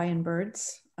the Hawaiian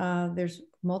birds, there's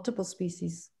multiple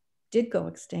species did go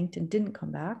extinct and didn't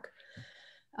come back.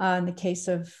 In the case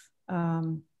of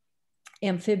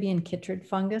amphibian chytrid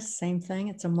fungus, same thing.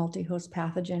 It's a multi-host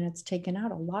pathogen. It's taken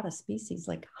out a lot of species,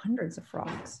 like hundreds of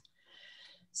frogs.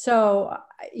 So,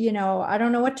 you know, I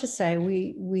don't know what to say.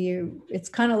 It's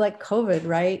kind of like COVID,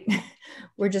 right?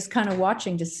 We're just kind of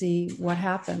watching to see what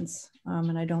happens.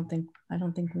 And I don't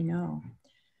think we know.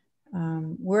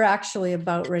 We're actually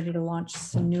about ready to launch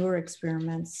some newer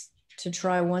experiments to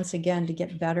try once again to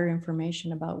get better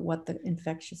information about what the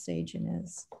infectious agent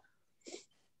is.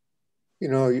 You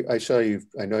know,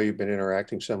 I know you've been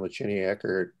interacting some with Ginny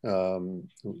Eckert. I'm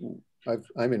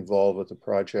involved with a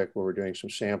project where we're doing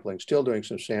some sampling, still doing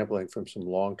some sampling from some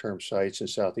long-term sites in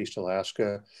Southeast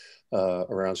Alaska,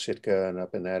 around Sitka and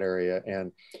up in that area.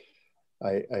 And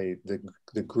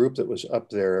the group that was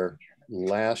up there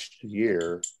last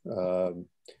year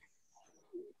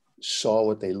saw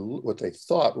what they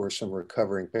thought were some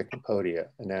recovering Pycnopodia.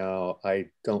 Now, I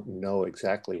don't know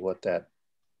exactly what that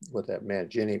meant.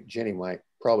 Jenny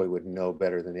probably would know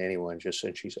better than anyone, just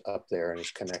since she's up there and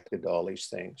is connected to all these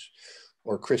things.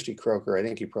 Or Christy Croker, I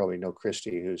think you probably know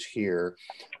Christy, who's here.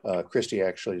 Christy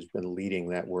actually has been leading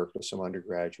that work with some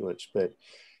undergraduates, but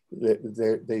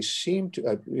they seem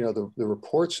to, you know, the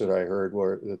reports that I heard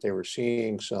were that they were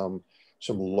seeing some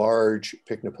large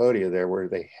Pycnopodia there where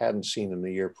they hadn't seen them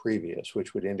the year previous,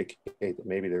 which would indicate that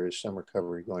maybe there is some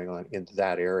recovery going on in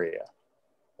that area.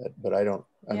 But I'm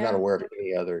not aware of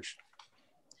any others.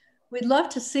 We'd love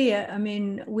to see it. I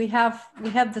mean, we have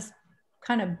this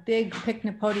kind of big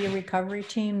Pycnopodia recovery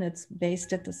team that's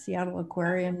based at the Seattle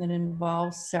Aquarium that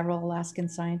involves several Alaskan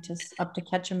scientists up to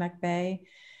Ketchimek Bay.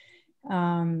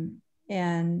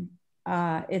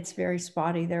 It's very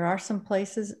spotty. There are some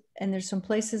places, and there's some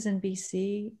places in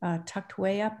BC tucked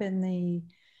way up in the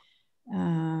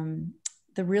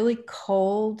the really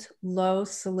cold, low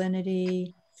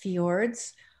salinity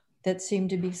fjords that seem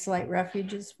to be slight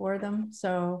refuges for them.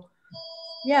 So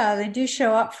yeah, they do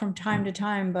show up from time to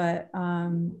time, but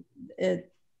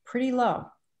it pretty low.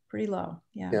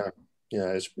 Yeah.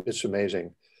 Yeah, it's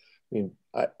amazing. I mean,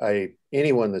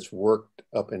 anyone that's worked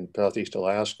up in Southeast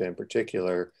Alaska in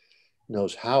particular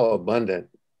knows how abundant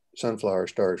sunflower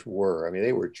stars were. I mean,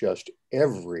 they were just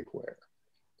everywhere.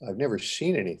 I've never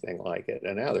seen anything like it,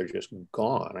 and now they're just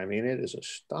gone. I mean, it is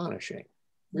astonishing,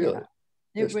 really.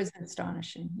 Yeah, it was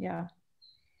astonishing. Yeah.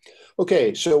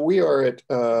 Okay, so we are at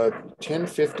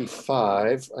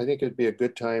 10:55. I think it'd be a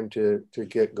good time to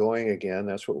get going again.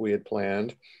 That's what we had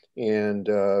planned. And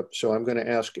so I'm going to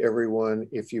ask everyone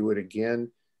if you would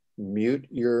again mute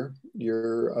your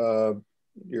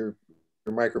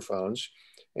microphones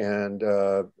and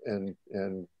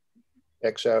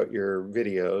X out your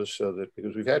videos, so that,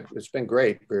 because it's been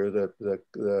great, Brew.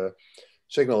 The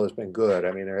signal has been good.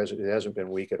 I mean, it hasn't been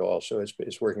weak at all. So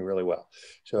it's working really well.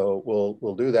 So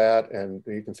we'll do that, and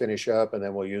you can finish up, and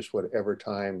then we'll use whatever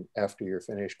time after you're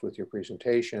finished with your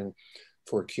presentation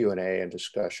for Q&A and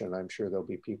discussion. I'm sure there'll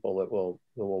be people that will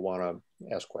want to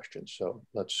ask questions. So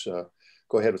let's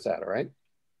go ahead with that. All right.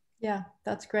 Yeah,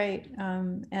 that's great.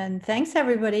 And thanks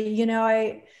everybody. You know,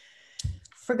 I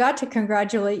forgot to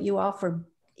congratulate you all for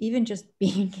even just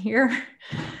being here.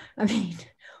 I mean,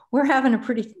 we're having a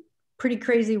pretty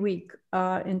crazy week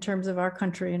in terms of our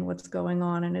country and what's going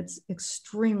on. And it's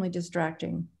extremely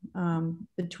distracting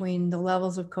between the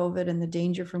levels of COVID and the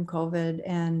danger from COVID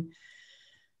and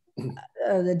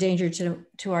the danger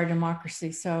to our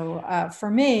democracy. So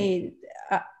for me,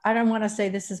 I don't want to say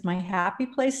this is my happy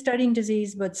place studying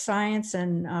disease, but science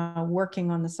and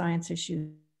working on the science issues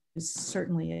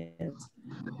certainly is.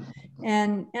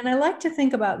 And I like to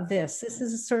think about this. This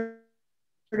is a sort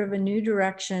of a new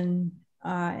direction.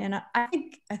 And I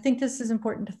think this is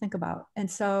important to think about. And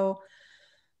so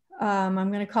I'm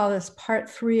going to call this part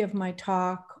 3 of my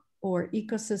talk, or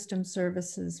ecosystem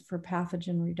services for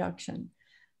pathogen reduction.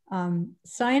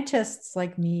 Scientists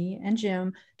like me and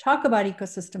Jim talk about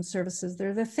ecosystem services.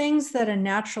 They're the things that a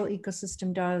natural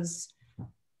ecosystem does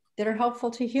that are helpful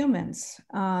to humans.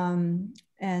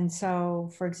 And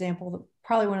so, for example,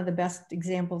 probably one of the best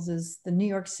examples is the New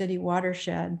York City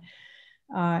watershed.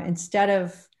 Instead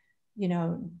of, you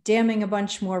know, damming a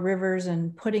bunch more rivers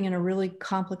and putting in a really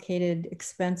complicated,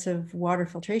 expensive water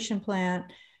filtration plant,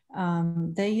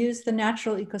 they use the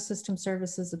natural ecosystem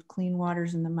services of clean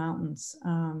waters in the mountains.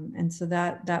 And so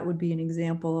that would be an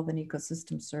example of an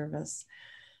ecosystem service.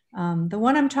 The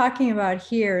one I'm talking about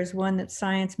here is one that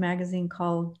Science magazine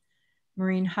called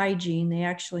marine hygiene. They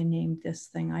actually named this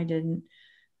thing, I didn't,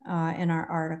 in our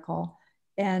article.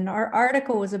 And our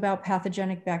article was about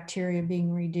pathogenic bacteria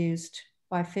being reduced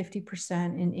by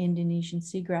 50% in Indonesian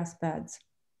seagrass beds.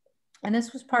 And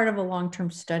this was part of a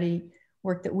long-term study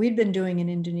work that we'd been doing in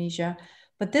Indonesia.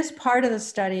 But this part of the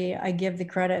study, I give the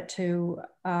credit to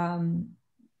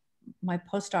my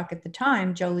postdoc at the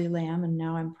time, Jolie Lamb, and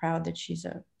now I'm proud that she's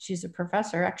a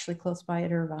professor, actually close by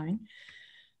at Irvine.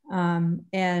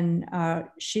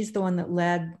 She's the one that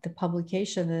led the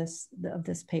publication of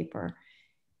this paper.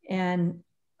 And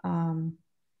I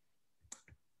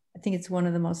think it's one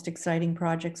of the most exciting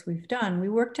projects we've done. We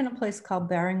worked in a place called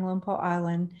Barring Lumpo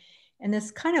Island, and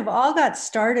this kind of all got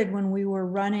started when we were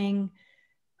running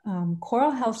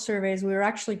coral health surveys. We were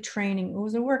actually training, it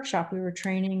was a workshop, we were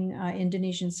training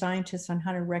Indonesian scientists on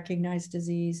how to recognize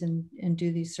disease and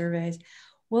do these surveys.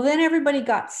 Well, then everybody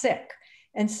got sick.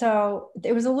 And so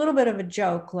it was a little bit of a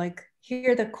joke, like,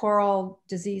 here the coral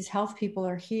disease health people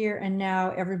are here and now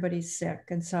everybody's sick.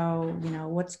 And so, you know,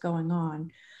 what's going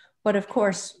on? But of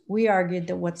course, we argued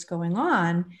that what's going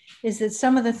on is that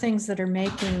some of the things that are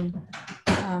making,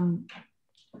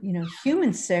 you know,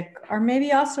 humans sick are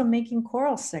maybe also making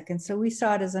coral sick. And so we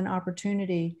saw it as an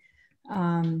opportunity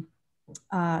to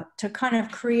kind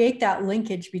of create that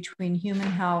linkage between human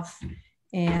health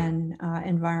and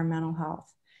environmental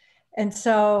health. And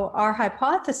so our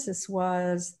hypothesis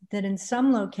was that in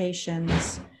some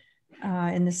locations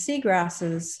in the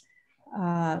seagrasses,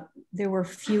 there were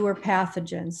fewer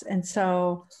pathogens. And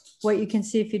so what you can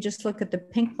see, if you just look at the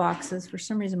pink boxes, for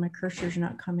some reason my cursor's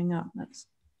not coming up. That's,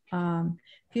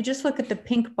 if you just look at the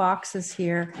pink boxes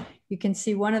here, you can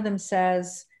see one of them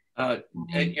says,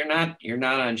 you're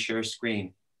not on share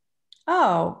screen.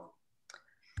 Oh,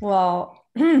 well,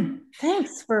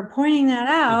 thanks for pointing that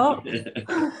out.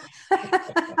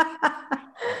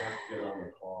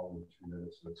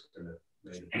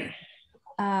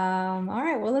 All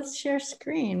right, well, let's share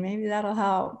screen. Maybe that'll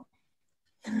help.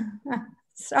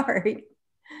 Sorry.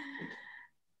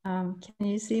 Can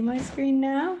you see my screen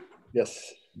now?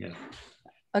 Yes. Yeah.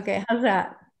 Okay, how's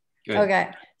that? Good. Okay,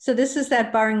 so this is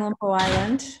that Baringlimpo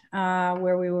Island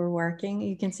where we were working.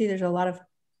 You can see there's a lot of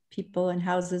people and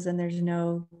houses and there's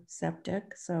no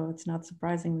septic, so it's not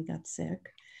surprising we got sick.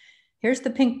 Here's the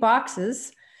pink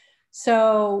boxes.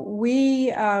 So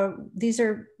these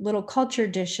are little culture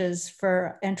dishes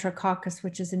for Enterococcus,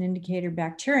 which is an indicator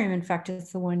bacterium. In fact,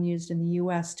 it's the one used in the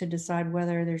US to decide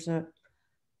whether there's a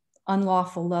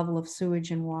unlawful level of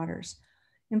sewage in waters.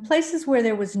 In places where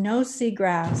there was no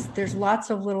seagrass, there's lots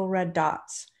of little red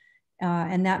dots.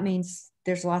 And that means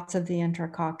there's lots of the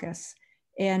Enterococcus.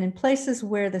 And in places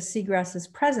where the seagrass is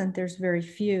present, there's very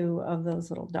few of those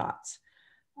little dots.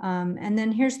 And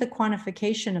then here's the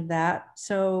quantification of that.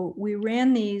 So we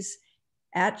ran these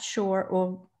at shore,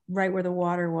 or right where the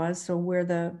water was, so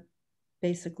where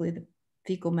basically the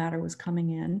fecal matter was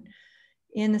coming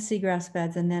in the seagrass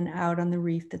beds, and then out on the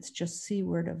reef that's just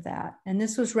seaward of that. And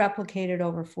this was replicated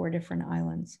over 4 different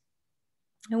islands.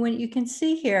 And what you can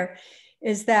see here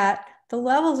is that the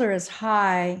levels are as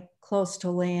high close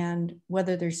to land,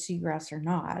 whether there's seagrass or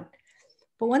not.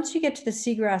 But once you get to the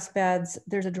seagrass beds,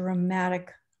 there's a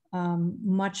dramatic,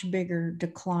 much bigger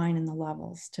decline in the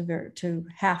levels to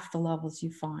half the levels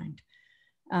you find.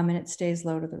 And it stays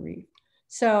low to the reef.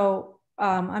 So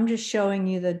I'm just showing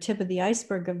you the tip of the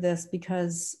iceberg of this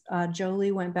because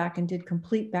Jolie went back and did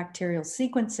complete bacterial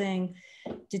sequencing,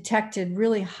 detected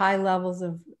really high levels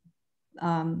of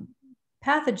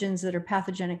pathogens that are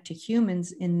pathogenic to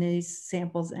humans in these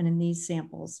samples and in these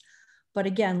samples. But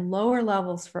again, lower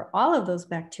levels for all of those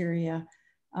bacteria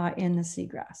in the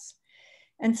seagrass.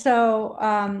 And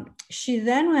so she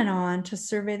then went on to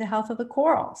survey the health of the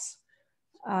corals.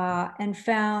 And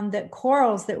found that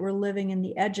corals that were living in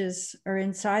the edges or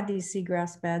inside these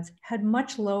seagrass beds had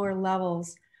much lower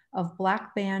levels of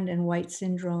black band and white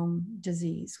syndrome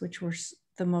disease, which were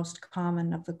the most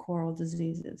common of the coral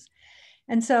diseases.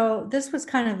 And so this was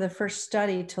kind of the first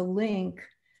study to link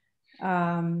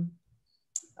the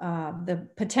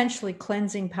potentially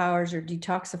cleansing powers or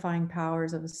detoxifying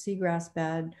powers of a seagrass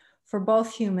bed for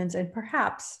both humans and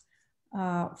perhaps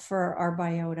for our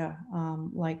biota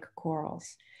like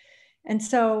corals. And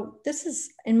so this is,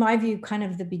 in my view, kind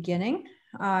of the beginning.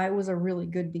 It was a really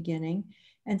good beginning.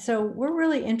 And so we're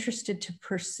really interested to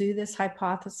pursue this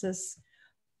hypothesis,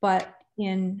 but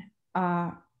in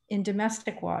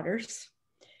domestic waters.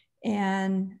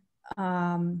 And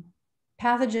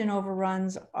pathogen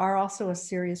overruns are also a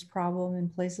serious problem in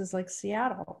places like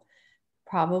Seattle,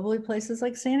 probably places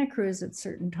like Santa Cruz at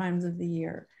certain times of the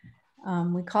year.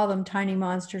 We call them tiny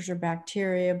monsters or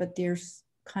bacteria, but there's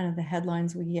kind of the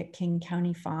headlines we get: King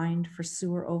County fined for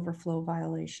sewer overflow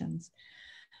violations.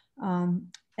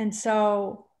 And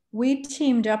so we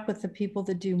teamed up with the people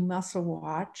that do Mussel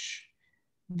Watch.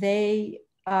 They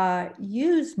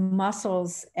use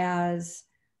mussels as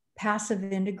passive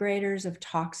integrators of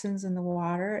toxins in the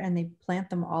water, and they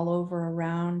plant them all over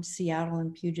around Seattle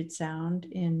and Puget Sound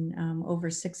in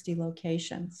over 60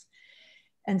 locations.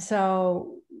 And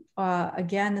so,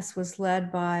 again, this was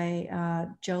led by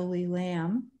Jolie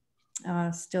Lamb,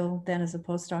 still then as a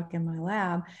postdoc in my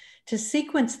lab, to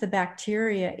sequence the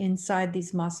bacteria inside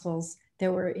these mussels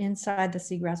that were inside the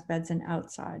seagrass beds and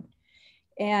outside.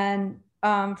 And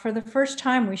for the first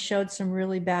time, we showed some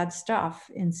really bad stuff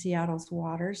in Seattle's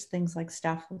waters, things like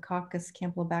Staphylococcus,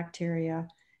 Campylobacteria,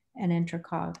 and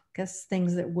Enterococcus,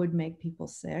 things that would make people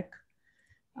sick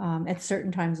at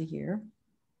certain times of year.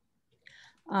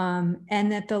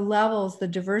 And that the levels, the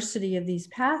diversity of these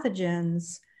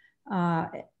pathogens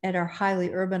at our highly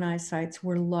urbanized sites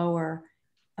were lower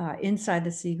inside the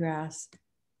seagrass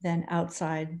than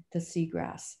outside the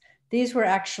seagrass. These were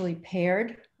actually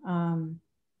paired.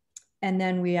 And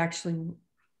then we actually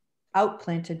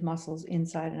outplanted mussels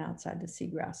inside and outside the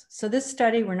seagrass. So this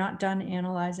study, we're not done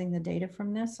analyzing the data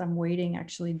from this. I'm waiting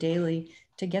actually daily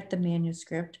to get the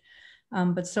manuscript.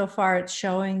 But so far it's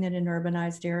showing that in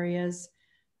urbanized areas,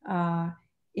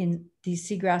 in these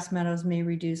seagrass meadows may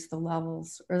reduce the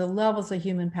levels, or the levels of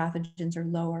human pathogens are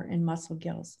lower in mussel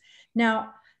gills.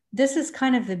 Now, this is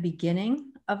kind of the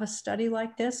beginning of a study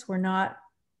like this. We're not,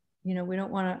 we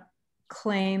don't want to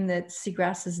claim that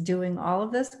seagrass is doing all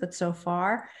of this, but so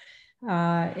far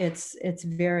it's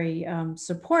very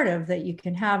supportive that you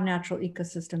can have natural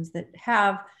ecosystems that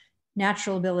have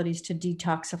natural abilities to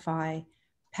detoxify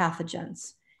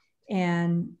pathogens.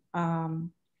 And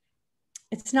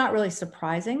it's not really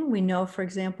surprising. We know, for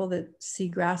example, that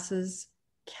seagrasses,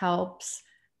 kelps,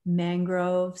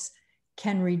 mangroves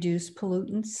can reduce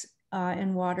pollutants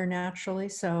in water naturally.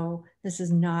 So this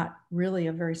is not really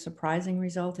a very surprising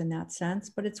result in that sense,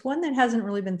 but it's one that hasn't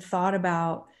really been thought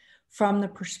about from the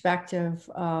perspective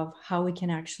of how we can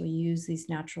actually use these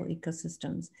natural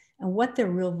ecosystems and what their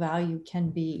real value can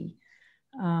be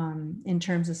in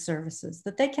terms of services,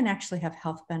 that they can actually have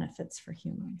health benefits for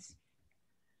humans.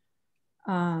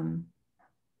 And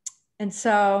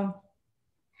so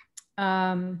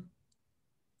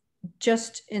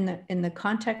just in the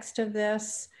context of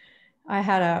this, I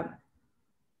had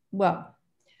the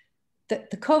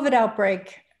COVID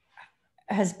outbreak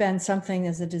has been something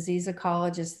as a disease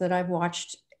ecologist that I've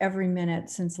watched every minute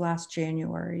since last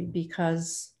January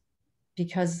because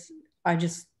I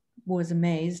just was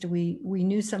amazed. We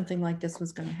knew something like this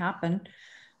was going to happen,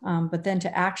 but then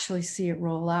to actually see it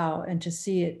roll out and to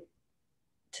see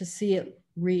it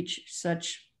reach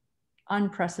such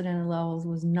unprecedented levels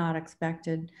was not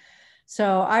expected.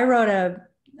 So I wrote a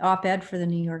op-ed for the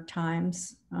New York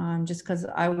Times just because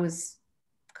I was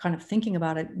kind of thinking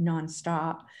about it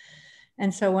nonstop.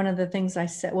 And so one of the things I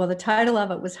said, well, the title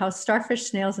of it was How Starfish,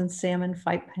 Snails, and Salmon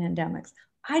Fight Pandemics.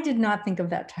 I did not think of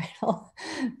that title.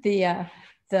 The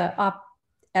op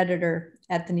editor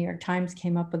at the New York Times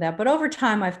came up with that. But over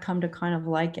time, I've come to kind of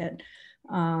like it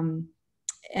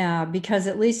because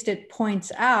at least it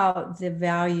points out the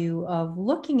value of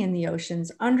looking in the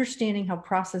oceans, understanding how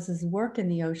processes work in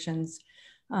the oceans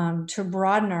to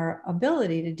broaden our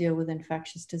ability to deal with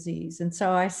infectious disease. And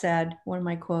so I said, one of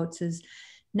my quotes is,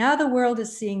 now the world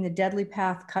is seeing the deadly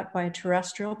path cut by a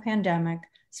terrestrial pandemic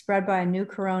spread by a new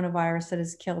coronavirus that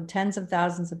has killed tens of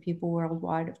thousands of people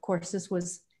worldwide. Of course, this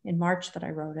was in March that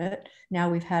I wrote it. Now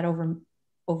we've had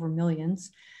over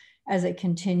millions as it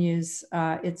continues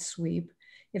its sweep.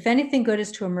 If anything good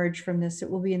is to emerge from this, it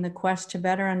will be in the quest to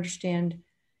better understand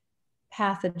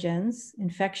pathogens,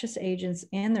 infectious agents,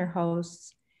 and their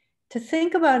hosts, to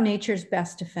think about nature's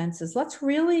best defenses. Let's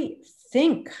really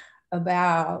think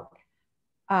about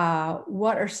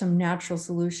what are some natural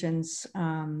solutions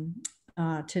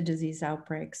to disease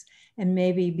outbreaks, and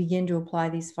maybe begin to apply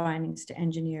these findings to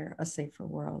engineer a safer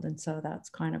world. And so that's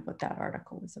kind of what that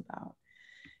article was about.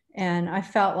 And I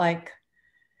felt like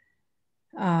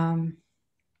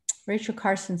Rachel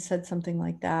Carson said something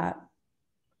like that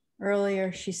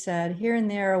earlier. She said, here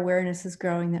and there, awareness is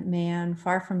growing that man,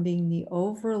 far from being the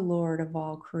overlord of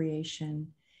all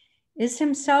creation, is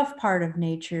himself part of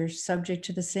nature, subject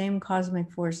to the same cosmic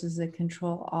forces that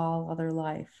control all other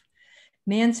life.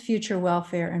 Man's future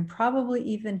welfare and probably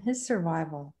even his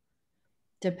survival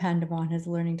depend upon his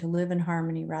learning to live in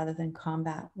harmony rather than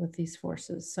combat with these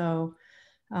forces. So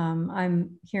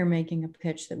I'm here making a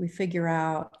pitch that we figure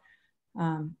out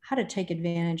how to take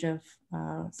advantage of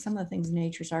some of the things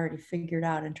nature's already figured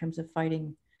out in terms of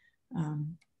fighting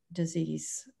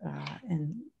disease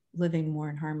and living more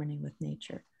in harmony with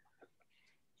nature.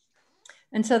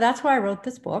 And so that's why I wrote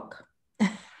this book,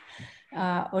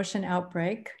 Ocean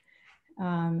Outbreak.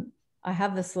 I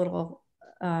have this little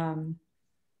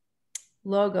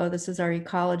logo. This is our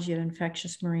Ecology of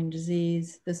Infectious Marine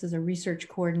Disease. This is a research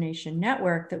coordination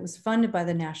network that was funded by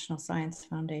the National Science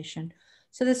Foundation.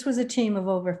 So this was a team of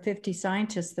over 50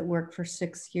 scientists that worked for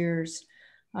 6 years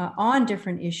on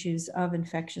different issues of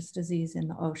infectious disease in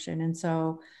the ocean. And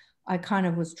so I kind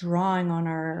of was drawing on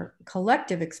our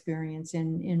collective experience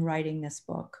in writing this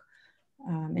book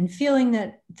and feeling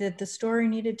that the story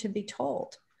needed to be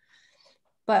told.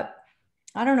 But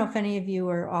I don't know if any of you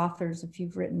are authors, if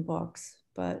you've written books,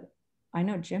 but I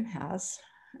know Jim has.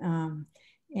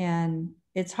 And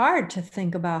it's hard to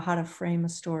think about how to frame a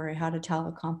story, how to tell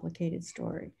a complicated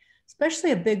story,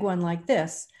 especially a big one like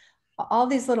this. All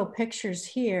these little pictures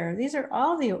here, these are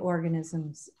all the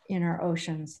organisms in our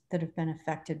oceans that have been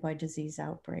affected by disease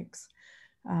outbreaks.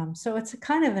 So it's a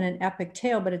kind of an epic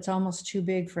tale, but it's almost too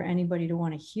big for anybody to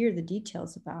want to hear the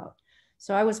details about.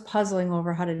 So I was puzzling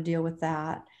over how to deal with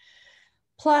that.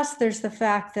 Plus, there's the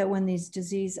fact that when these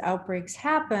disease outbreaks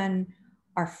happen,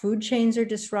 our food chains are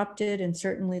disrupted, and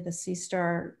certainly the sea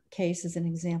star case is an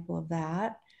example of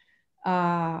that.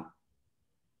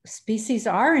 Species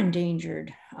are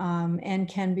endangered and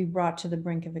can be brought to the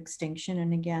brink of extinction.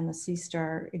 And again, the sea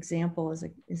star example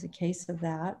is a case of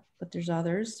that, but there's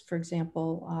others, for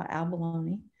example,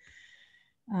 abalone.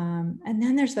 And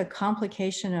then there's the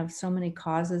complication of so many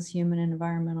causes, human and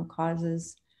environmental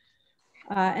causes.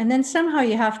 And then somehow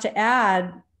you have to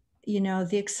add,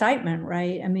 the excitement,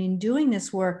 right? I mean, doing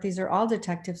this work, these are all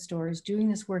detective stories. Doing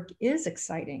this work is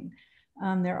exciting.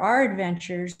 There are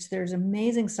adventures, there's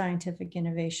amazing scientific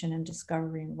innovation and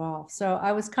discovery involved. So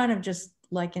I was kind of just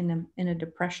like in a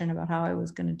depression about how I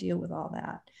was going to deal with all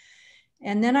that.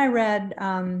 And then I read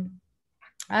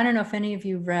I don't know if any of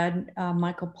you read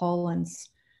Michael Pollan's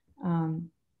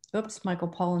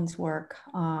work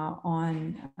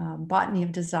on Botany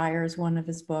of Desire is one of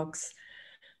his books.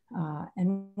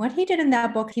 And what he did in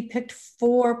that book, he picked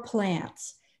 4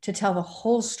 plants to tell the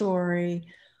whole story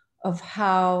of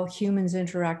how humans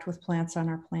interact with plants on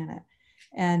our planet.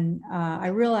 And I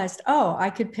realized, oh, I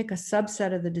could pick a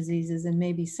subset of the diseases and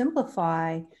maybe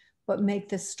simplify, but make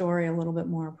this story a little bit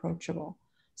more approachable.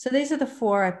 So these are the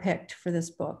 4 I picked for this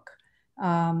book.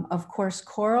 Of course,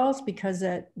 corals, because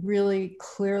it really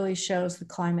clearly shows the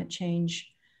climate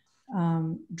change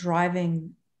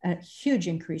driving a huge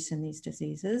increase in these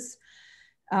diseases.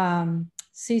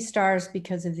 Sea stars,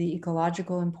 because of the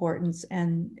ecological importance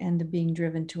and the being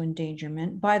driven to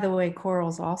endangerment. By the way,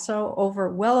 corals also,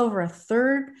 well over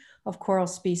 1/3 of coral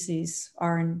species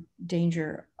are in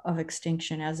danger of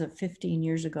extinction as of 15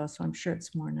 years ago, so I'm sure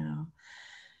it's more now.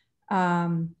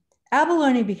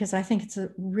 Abalone, because I think it's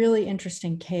a really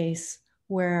interesting case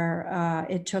where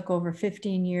it took over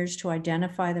 15 years to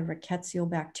identify the rickettsial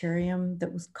bacterium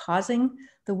that was causing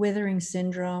the withering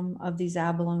syndrome of these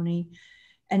abalone.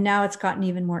 And now it's gotten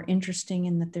even more interesting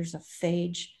in that there's a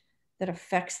phage that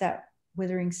affects that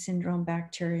withering syndrome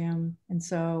bacterium. And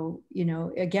so, you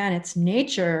know, again, it's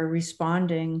nature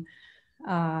responding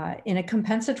in a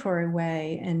compensatory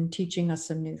way and teaching us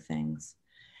some new things.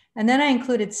 And then I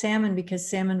included salmon because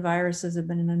salmon viruses have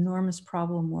been an enormous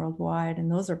problem worldwide, and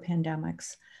those are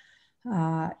pandemics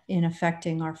in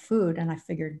affecting our food. And I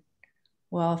figured,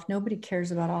 well, if nobody cares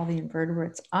about all the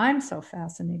invertebrates I'm so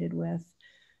fascinated with,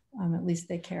 at least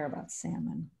they care about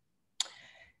salmon.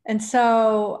 And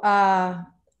so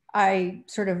I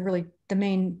sort of really, the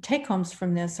main take homes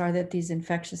from this are that these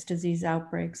infectious disease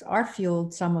outbreaks are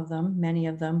fueled, some of them, many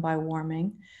of them, by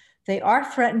warming. They are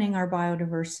threatening our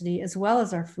biodiversity as well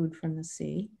as our food from the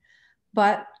sea.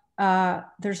 But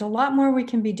there's a lot more we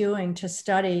can be doing to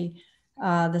study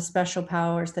the special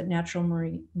powers that natural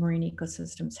marine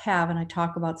ecosystems have. And I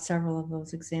talk about several of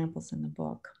those examples in the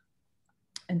book.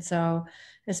 And so,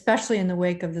 especially in the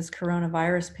wake of this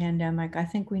coronavirus pandemic, I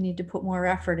think we need to put more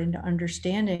effort into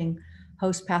understanding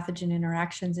host pathogen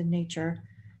interactions in nature,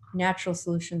 natural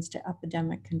solutions to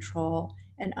epidemic control,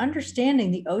 and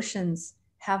understanding the oceans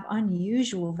have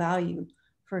unusual value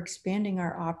for expanding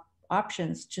our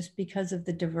options just because of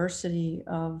the diversity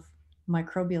of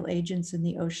microbial agents in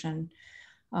the ocean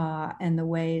and the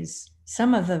ways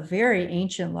some of the very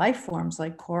ancient life forms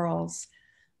like corals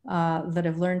that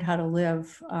have learned how to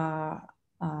live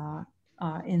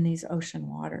in these ocean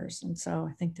waters. And so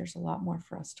I think there's a lot more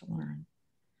for us to learn.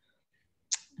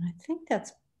 And I think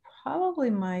that's probably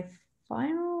my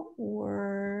final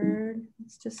word.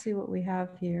 Let's just see what we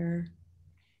have here.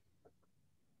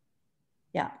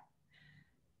 Yeah.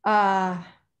 I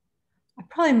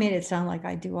probably made it sound like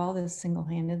I do all this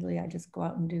single-handedly. I just go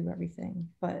out and do everything.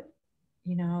 But,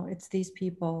 you know, it's these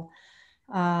people.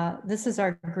 This is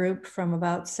our group from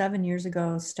about 7 years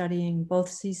ago studying both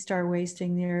sea star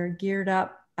wasting. They're geared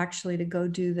up actually to go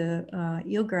do the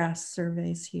eelgrass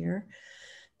surveys here.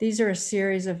 These are a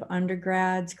series of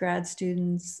undergrads, grad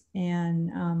students,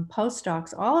 and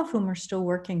postdocs, all of whom are still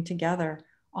working together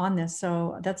on this.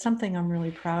 So that's something I'm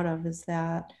really proud of, is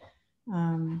that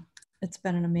it's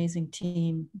been an amazing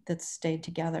team that's stayed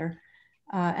together.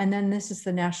 And then this is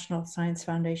the National Science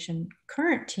Foundation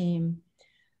current team,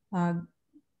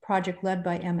 project led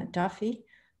by Emmett Duffy.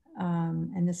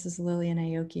 And this is Lillian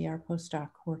Aoki, our postdoc,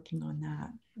 working on that.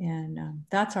 And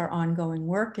that's our ongoing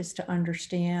work, is to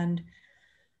understand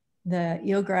the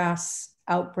eelgrass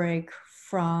outbreak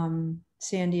from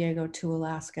San Diego to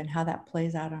Alaska and how that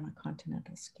plays out on a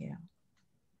continental scale.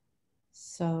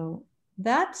 So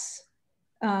that's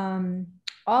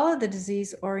all of the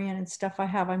disease-oriented stuff I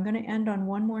have. I'm going to end on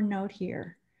one more note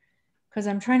here, because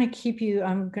I'm trying to keep you,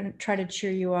 I'm going to try to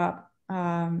cheer you up,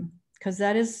 because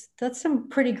that's some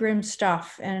pretty grim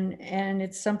stuff. And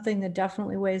it's something that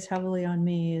definitely weighs heavily on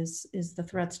me, is the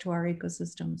threats to our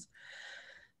ecosystems.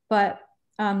 But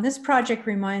this project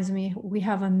reminds me, we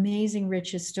have amazing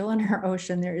riches still in our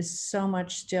ocean. There is so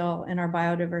much still in our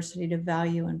biodiversity to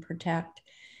value and protect.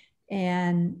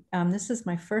 And this is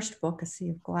my first book, A Sea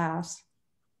of Glass.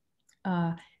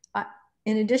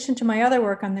 In addition to my other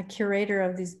work, I'm the curator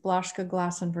of these Blaschka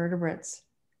glass invertebrates.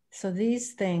 So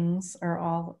these things are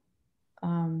all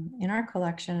in our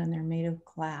collection, and they're made of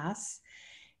glass.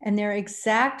 And they're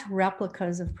exact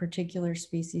replicas of particular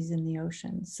species in the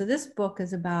ocean. So this book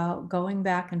is about going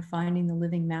back and finding the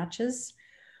living matches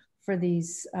for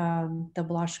these, the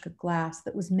Blaschka glass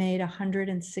that was made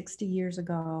 160 years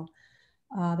ago.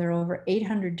 There are over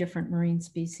 800 different marine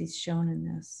species shown in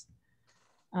this.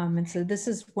 And so this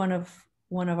is one of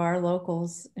one of our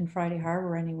locals in Friday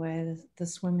Harbor anyway, the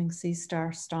swimming sea star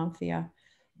Stomphia.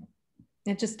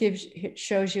 It just it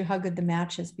shows you how good the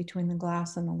match is between the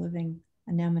glass and the living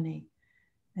anemone.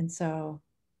 And so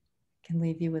it can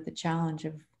leave you with a challenge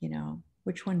of, you know,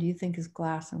 which one do you think is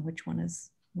glass and which one is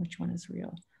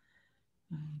real?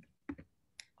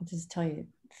 I'll just tell you,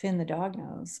 Finn the dog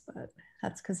knows, but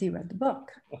that's because he read the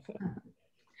book.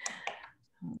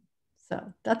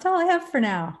 So that's all I have for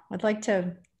now. I'd like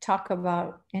to talk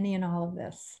about any and all of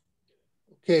this.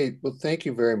 Okay, well, thank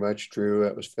you very much, Drew.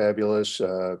 That was fabulous.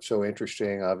 So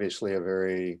interesting, obviously a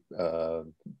very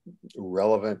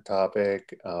relevant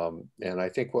topic. And I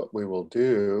think what we will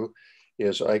do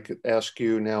is I could ask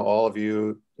you now, all of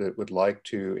you that would like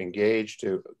to engage,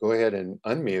 to go ahead and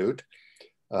unmute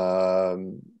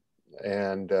and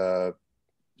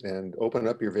open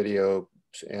up your video,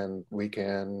 and we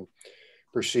can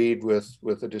proceed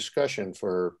with a discussion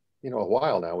for, you know, a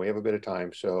while now. We have a bit of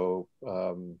time. So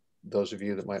those of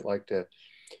you that might like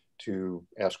to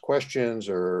ask questions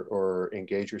or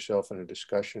engage yourself in a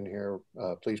discussion here,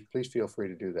 please feel free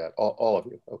to do that. All of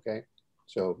you, okay?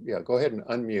 So yeah, go ahead and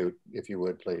unmute if you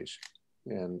would, please.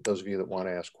 And those of you that want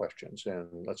to ask questions,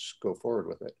 and let's go forward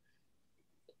with it.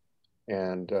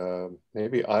 And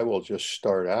maybe I will just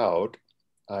start out.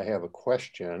 I have a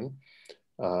question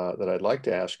that I'd like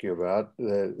to ask you about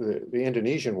the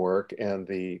Indonesian work and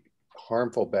the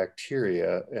harmful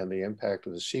bacteria and the impact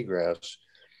of the seagrass.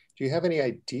 Do you have any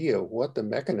idea what the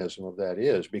mechanism of that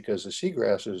is? Because the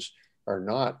seagrasses are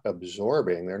not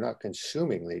absorbing, they're not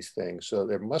consuming these things. So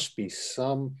there must be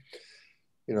some,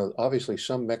 you know, obviously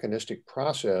some mechanistic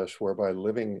process whereby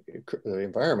the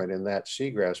environment in that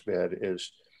seagrass bed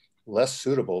is less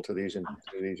suitable to these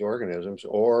organisms,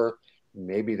 or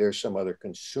maybe there's some other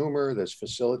consumer that's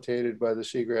facilitated by the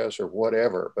seagrass or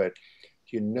whatever, but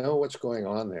do you know what's going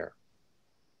on there?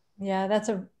 Yeah,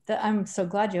 I'm so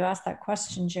glad you asked that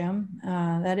question, Jim.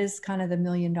 That is kind of the $1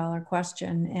 million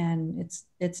question, and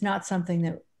it's not something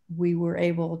that we were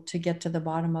able to get to the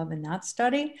bottom of in that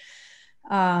study.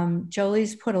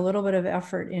 Jolie's put a little bit of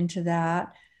effort into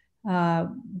that.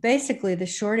 Basically, the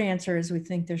short answer is we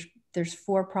think there's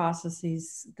 4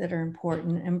 processes that are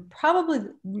important, and probably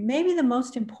maybe the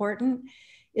most important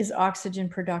is oxygen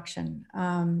production.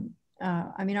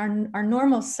 I mean, our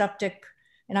normal septic,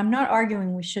 and I'm not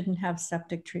arguing we shouldn't have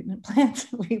septic treatment plants.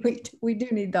 we do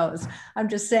need those. I'm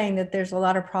just saying that there's a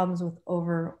lot of problems with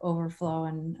overflow,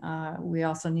 and we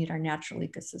also need our natural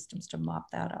ecosystems to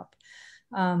mop that up.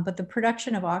 But the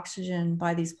production of oxygen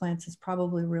by these plants is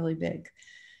probably really big.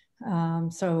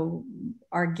 So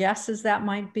our guess is that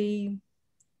might be,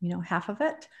 you know, half of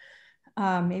it,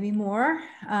 maybe more.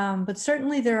 But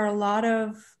certainly there are a lot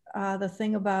of, the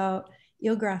thing about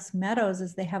eelgrass meadows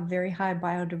is they have very high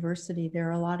biodiversity. There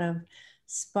are a lot of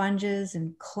sponges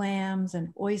and clams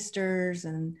and oysters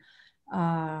and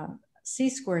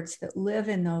sea squirts that live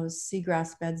in those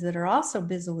seagrass beds that are also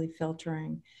busily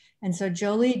filtering. And so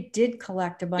Jolie did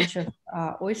collect a bunch of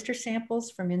oyster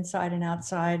samples from inside and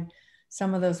outside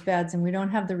some of those beds, and we don't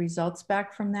have the results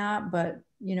back from that, but,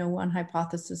 you know, one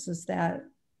hypothesis is that,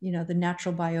 you know, the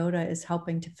natural biota is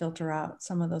helping to filter out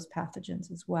some of those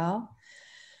pathogens as well.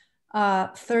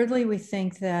 Thirdly, we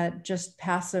think that just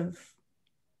passive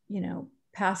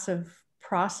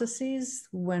processes,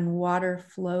 when water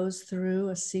flows through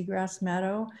a seagrass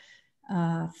meadow,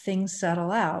 things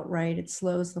settle out, right? It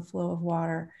slows the flow of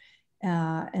water.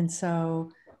 And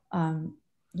so,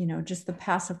 you know, just the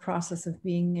passive process of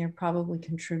being there probably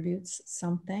contributes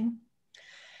something.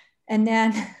 And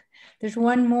then there's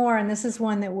one more, and this is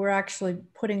one that we're actually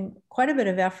putting quite a bit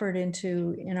of effort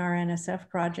into in our NSF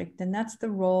project, and that's the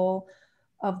role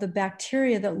of the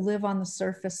bacteria that live on the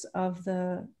surface of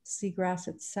the seagrass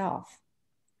itself.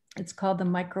 It's called the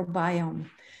microbiome.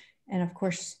 And of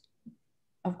course,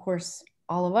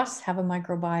 all of us have a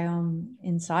microbiome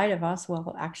inside of us,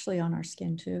 well, actually on our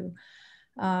skin too.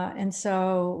 And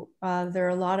so there are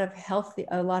a lot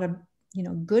of you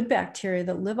know, good bacteria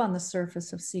that live on the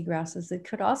surface of seagrasses that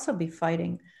could also be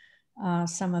fighting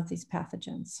some of these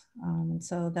pathogens. And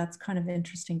so that's kind of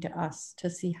interesting to us to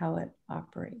see how it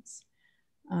operates.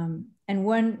 And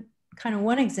one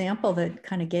example that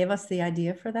kind of gave us the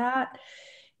idea for that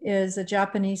is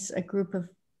a group of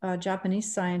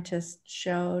Japanese scientists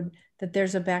showed that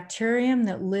there's a bacterium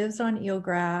that lives on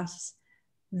eelgrass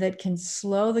that can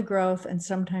slow the growth and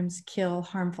sometimes kill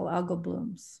harmful algal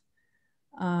blooms.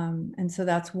 And so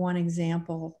that's one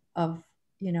example of,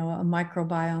 you know, a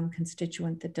microbiome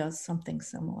constituent that does something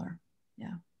similar.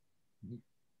 Yeah.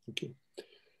 Thank you.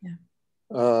 Yeah.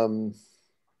 I'll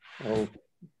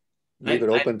leave it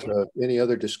open to any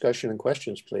other discussion and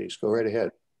questions, please. Go right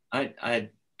ahead. I had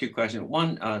two questions.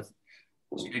 One,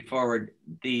 straightforward,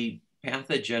 the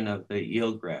pathogen of the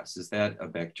eelgrass, is that a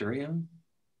bacterium?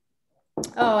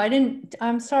 Oh,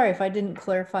 I'm sorry if I didn't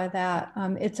clarify that.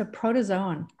 It's a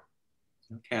protozoan.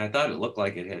 Okay, I thought it looked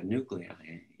like it had nuclei.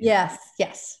 Yes,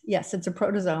 it's a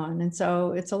protozoan. And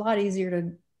so it's a lot easier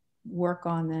to work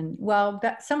on than, well,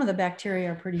 some of the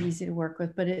bacteria are pretty easy to work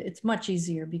with, but it's much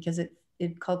easier because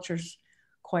it cultures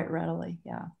quite readily,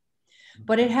 yeah.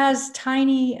 But it has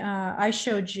tiny, I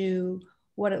showed you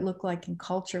what it looked like in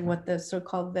culture, what the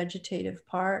so-called vegetative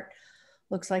part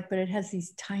looks like, but it has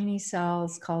these tiny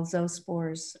cells called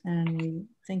zoospores, and we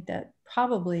think that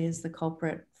probably is the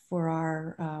culprit for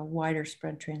our wider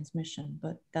spread transmission,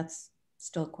 but that's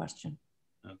still a question.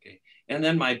 Okay, and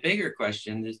then my bigger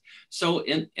question is, so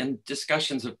in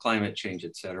discussions of climate change,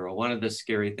 et cetera, one of the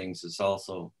scary things is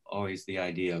also always the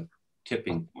idea of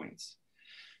tipping points.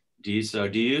 Do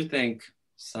you think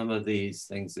some of these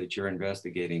things that you're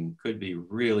investigating could be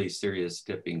really serious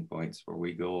tipping points where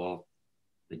we go off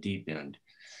the deep end?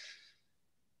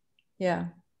 Yeah.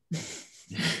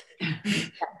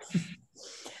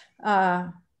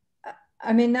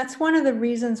 I mean, that's one of the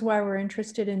reasons why we're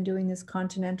interested in doing this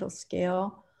continental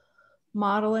scale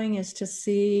modeling, is to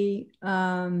see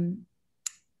where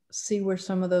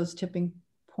some of those tipping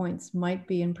points might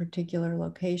be in particular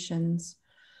locations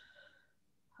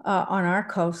on our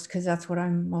coast, because that's what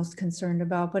I'm most concerned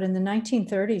about. But in the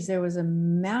 1930s, there was a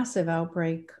massive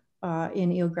outbreak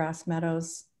in eelgrass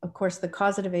meadows. Of course, the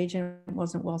causative agent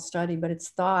wasn't well studied, but it's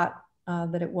thought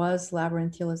that it was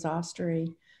Labyrinthula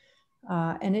zosteri.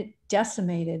 And it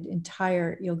decimated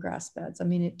entire eelgrass beds. I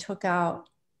mean, it took out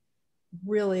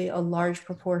really a large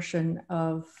proportion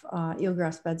of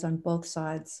eelgrass beds on both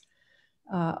sides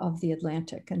of the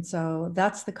Atlantic. And so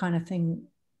that's the kind of thing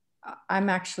I'm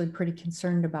actually pretty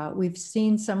concerned about. We've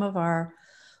seen some of our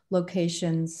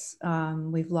locations,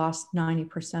 we've lost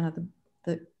 90% of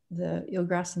the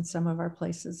eelgrass in some of our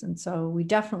places. And so we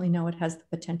definitely know it has the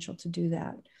potential to do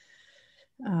that.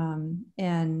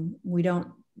 And we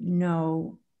don't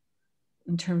know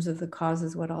in terms of the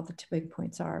causes what all the tipping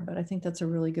points are, but I think that's a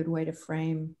really good way to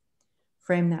frame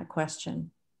that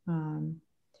question.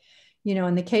 You know,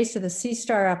 in the case of the sea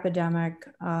star epidemic,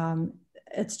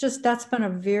 it's just, that's been a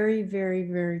very, very,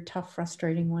 very tough,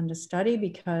 frustrating one to study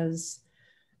because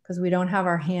we don't have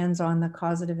our hands on the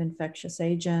causative infectious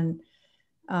agent.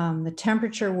 The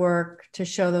temperature work to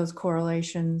show those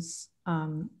correlations,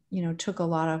 you know, took a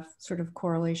lot of sort of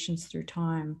correlations through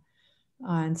time.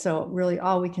 And so really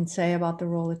all we can say about the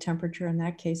role of temperature in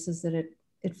that case is that it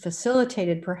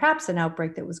facilitated perhaps an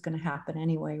outbreak that was going to happen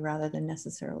anyway, rather than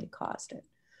necessarily caused it.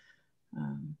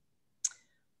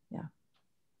 Yeah.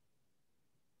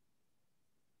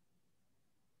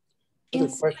 Other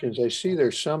questions? I see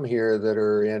there's some here that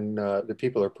are in, the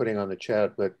people are putting on the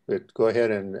chat, but go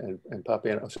ahead and pop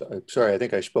in. Sorry, I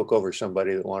think I spoke over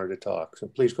somebody that wanted to talk, so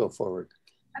please go forward.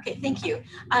 Okay, thank you.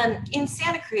 In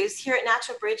Santa Cruz, here at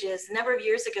Natural Bridges, a number of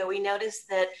years ago, we noticed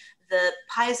that the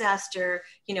piesaster,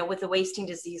 you know, with the wasting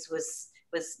disease was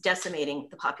decimating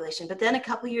the population. But then a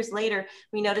couple years later,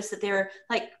 we noticed that there were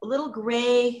like little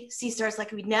gray sea stars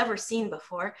like we'd never seen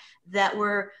before that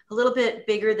were a little bit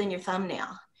bigger than your thumbnail.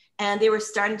 And they were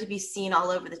starting to be seen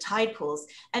all over the tide pools.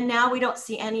 And now we don't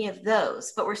see any of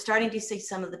those, but we're starting to see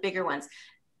some of the bigger ones.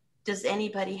 Does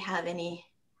anybody have any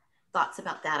thoughts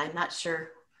about that? I'm not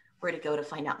sure where to go to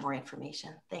find out more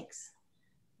information. Thanks.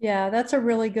 Yeah, that's a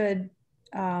really good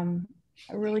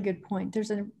point. There's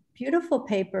a beautiful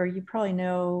paper, you probably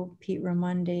know Pete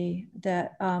Ramundi,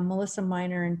 that Melissa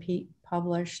Miner and Pete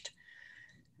published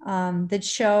that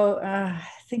show, I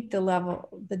think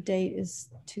the date is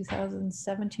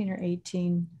 2017 or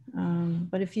 18.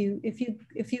 But if you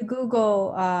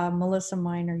Google Melissa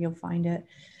Miner, you'll find it.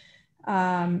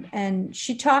 And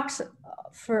she talks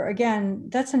again,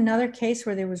 that's another case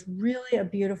where there was really a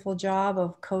beautiful job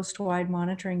of coast-wide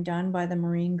monitoring done by the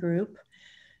Marine Group.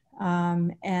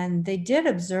 And they did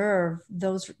observe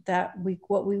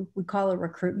what we call a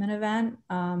recruitment event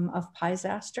of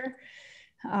piesaster,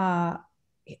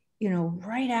 you know,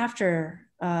 right after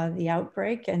the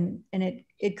outbreak, and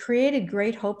it created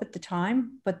great hope at the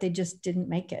time, but they just didn't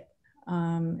make it.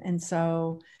 And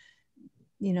so,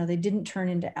 you know, they didn't turn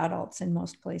into adults in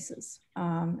most places.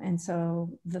 And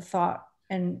so the thought,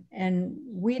 and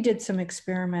we did some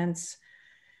experiments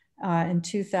in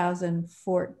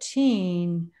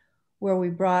 2014 where we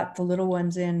brought the little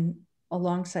ones in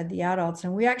alongside the adults.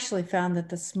 And we actually found that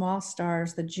the small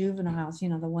stars, the juveniles, you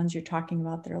know, the ones you're talking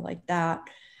about that are like that,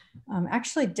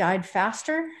 actually died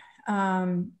faster.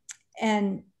 And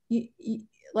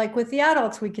like with the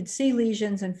adults, we could see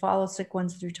lesions and follow sick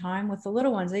ones through time. With the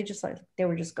little ones, they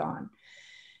were just gone.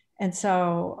 And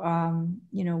so,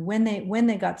 you know, when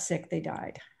they got sick, they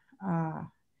died.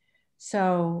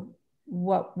 So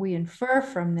what we infer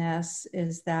from this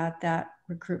is that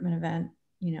recruitment event,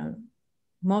 you know,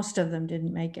 most of them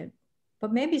didn't make it,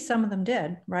 but maybe some of them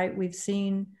did, right? We've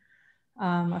seen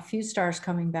a few stars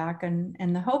coming back,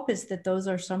 and the hope is that those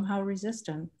are somehow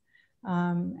resistant.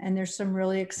 And there's some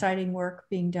really exciting work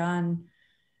being done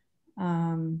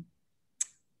on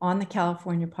the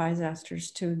California pies-asters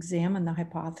to examine the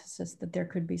hypothesis that there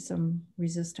could be some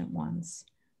resistant ones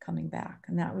coming back,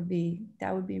 and that would be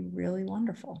really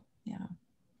wonderful. Yeah,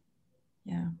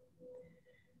 yeah.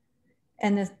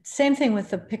 And the same thing with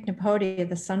the Pycnopodia,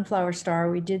 the sunflower star.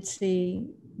 We did see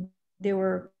there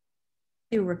were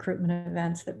few recruitment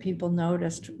events that people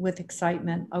noticed with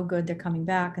excitement. Oh, good, they're coming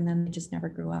back, and then they just never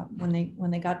grew up.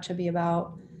 When they got to be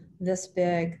about this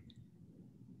big,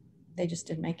 they just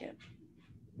didn't make it.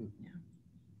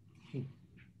 Yeah.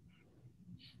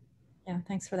 Yeah.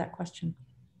 Thanks for that question.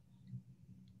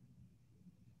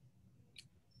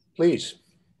 Please,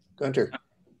 Gunter.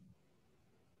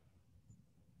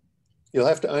 You'll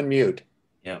have to unmute.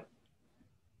 Yeah.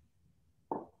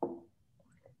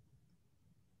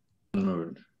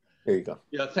 There you go.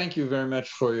 Yeah, thank you very much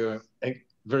for your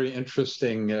very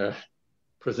interesting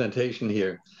presentation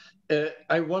here.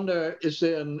 I wonder, is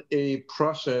there a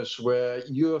process where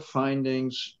your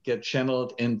findings get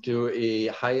channeled into a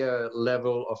higher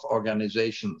level of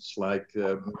organizations like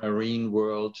marine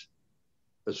world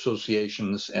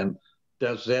associations, and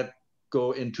does that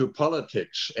go into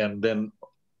politics and then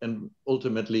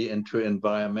ultimately into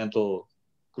environmental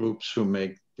groups who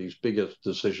make these bigger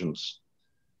decisions?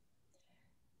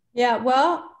 Yeah,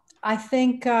 well, I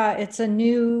think it's a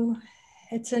new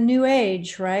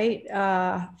age, right?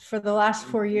 For the last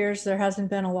 4 years, there hasn't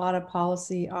been a lot of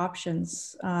policy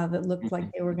options that looked like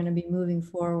they were going to be moving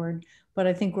forward, but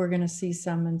I think we're going to see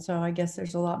some, and so I guess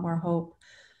there's a lot more hope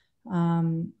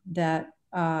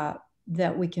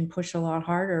that we can push a lot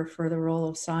harder for the role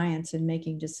of science in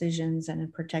making decisions and in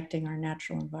protecting our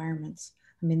natural environments.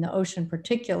 I mean, the ocean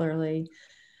particularly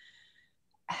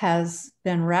has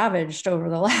been ravaged over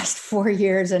the last 4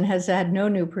 years and has had no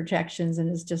new protections and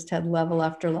has just had level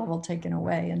after level taken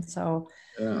away. And so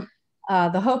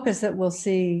the hope is that we'll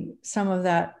see some of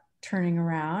that turning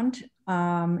around,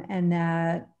 and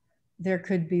that there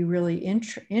could be really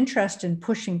interest in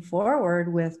pushing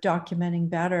forward with documenting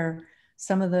better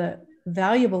some of the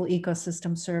valuable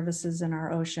ecosystem services in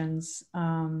our oceans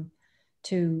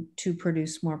to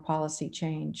produce more policy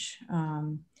change.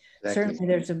 Exactly.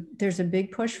 Certainly there's a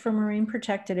big push for marine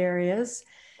protected areas.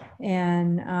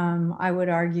 And I would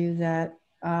argue that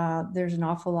there's an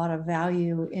awful lot of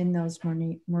value in those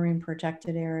marine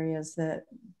protected areas that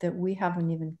we haven't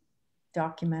even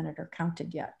documented or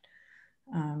counted yet.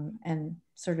 And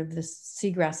sort of this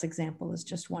seagrass example is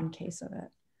just one case of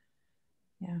it.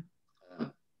 Yeah.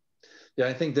 Yeah,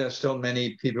 I think there's still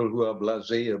many people who are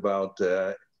blasé about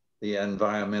the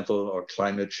environmental or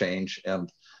climate change.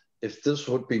 And if this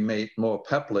would be made more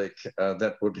public,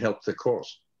 that would help the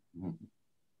cause.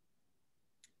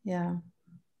 Yeah.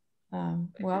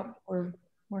 Well,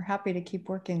 we're happy to keep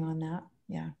working on that.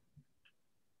 Yeah.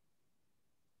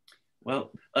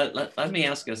 Well, let me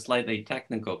ask a slightly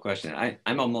technical question.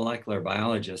 I'm a molecular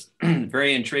biologist,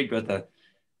 very intrigued with the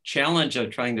challenge of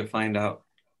trying to find out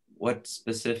what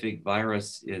specific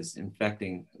virus is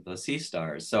infecting the sea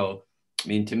stars. So, I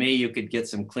mean, to me, you could get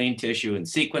some clean tissue and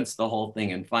sequence the whole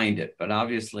thing and find it, but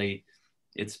obviously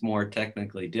it's more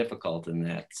technically difficult than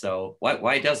that. So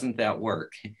why doesn't that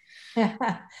work?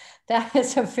 That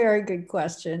is a very good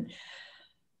question.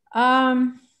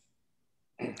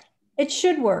 It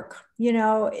should work. You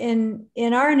know,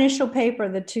 in our initial paper,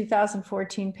 the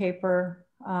 2014 paper,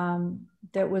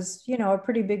 that was, you know, a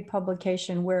pretty big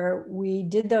publication where we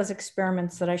did those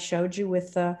experiments that I showed you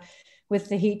with the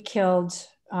heat-killed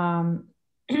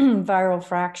viral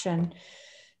fraction.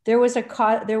 There was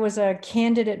a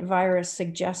candidate virus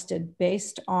suggested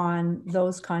based on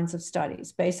those kinds of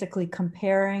studies, basically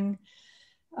comparing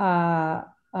the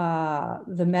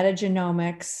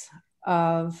metagenomics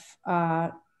of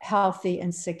healthy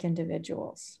and sick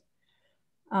individuals.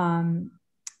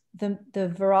 The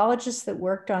virologist that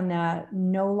worked on that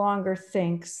no longer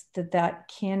thinks that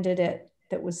candidate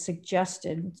that was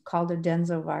suggested, it's called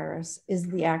adensovirus, is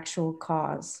the actual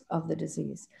cause of the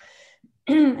disease.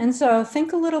 And so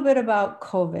think a little bit about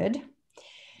COVID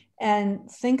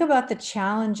and think about the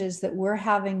challenges that we're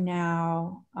having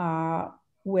now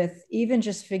with even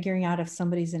just figuring out if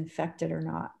somebody's infected or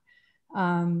not.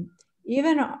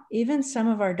 even some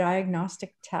of our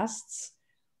diagnostic tests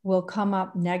will come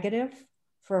up negative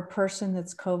for a person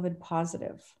that's COVID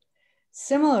positive.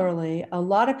 Similarly, a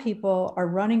lot of people are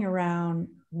running around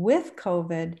with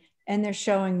COVID and they're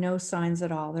showing no signs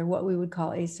at all. They're what we would call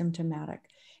asymptomatic.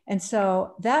 And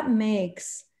so that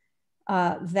makes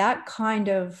that kind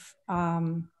of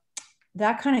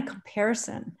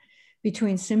comparison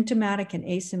between symptomatic and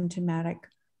asymptomatic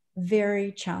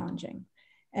very challenging.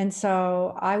 And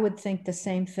so I would think the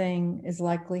same thing is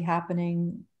likely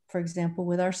happening, for example,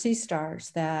 with our sea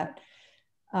stars, that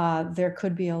there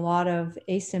could be a lot of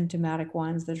asymptomatic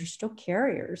ones that are still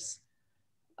carriers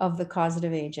of the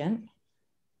causative agent.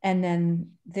 And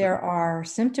then there are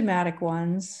symptomatic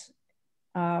ones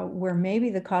where maybe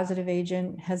the causative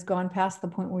agent has gone past the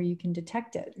point where you can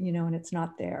detect it, you know, and it's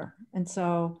not there. And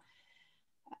so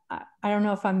I don't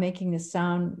know if I'm making this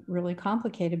sound really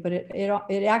complicated, but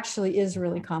it actually is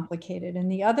really complicated.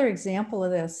 And the other example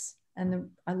of this, and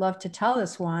I love to tell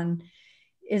this one,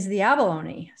 is the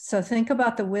abalone. So think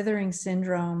about the withering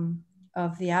syndrome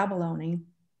of the abalone.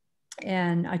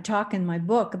 And I talk in my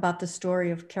book about the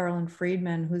story of Carolyn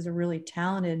Friedman, who's a really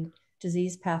talented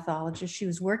disease pathologist. She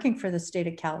was working for the state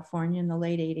of California in the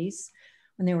late 80s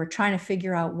when they were trying to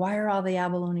figure out, why are all the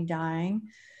abalone dying?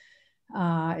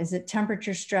 Is it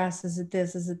temperature stress? Is it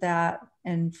this? Is it that?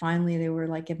 And finally they were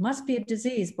like, it must be a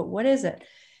disease, but what is it?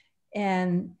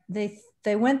 And they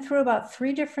went through about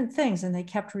 3 different things and they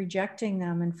kept rejecting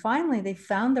them. And finally they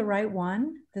found the right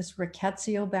one, this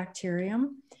Rickettsiobacterium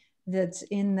that's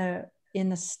in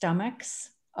the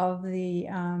stomachs of the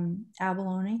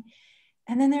abalone.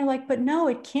 And then they're like, but no,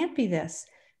 it can't be this,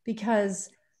 because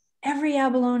every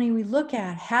abalone we look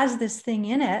at has this thing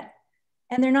in it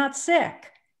and they're not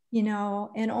sick, you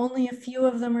know, and only a few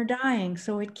of them are dying.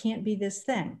 So it can't be this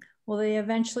thing. Well, they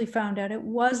eventually found out it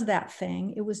was that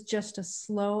thing. It was just a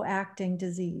slow acting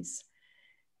disease.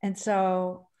 And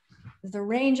so the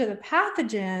range of the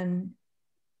pathogen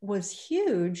was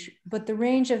huge, but the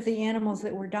range of the animals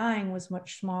that were dying was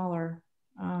much smaller.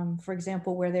 For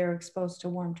example, where they were exposed to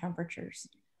warm temperatures.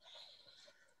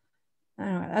 I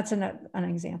don't know, that's an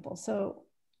example. So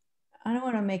I don't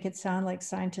want to make it sound like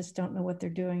scientists don't know what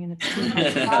they're doing and it's too much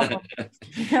of a problem,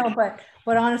 you know,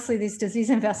 but honestly, these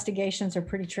disease investigations are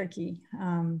pretty tricky.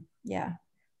 Yeah.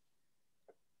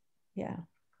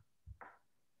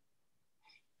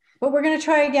 But we're going to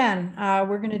try again.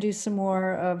 We're going to do some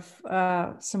more of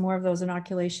those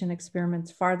inoculation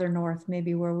experiments farther north,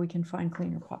 maybe where we can find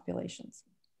cleaner populations.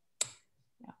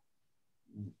 Yeah.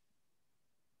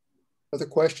 Other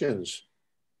questions?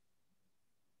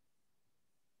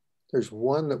 There's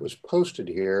one that was posted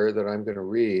here that I'm going to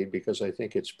read because I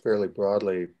think it's fairly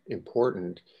broadly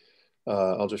important.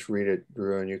 I'll just read it,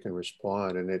 Drew, and you can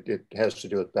respond. And it has to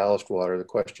do with ballast water. The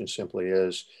question simply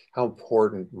is, how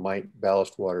important might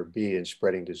ballast water be in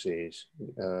spreading disease?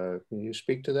 Can you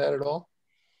speak to that at all?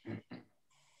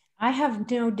 I have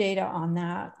no data on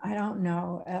that. I don't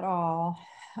know at all.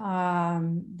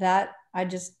 That I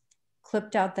just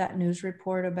clipped out that news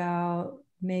report about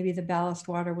maybe the ballast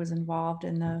water was involved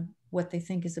in what they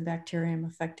think is a bacterium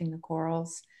affecting the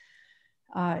corals.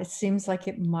 It seems like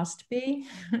it must be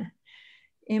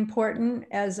important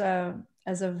as a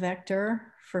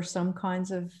vector for some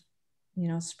kinds of, you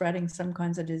know, spreading some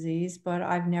kinds of disease, but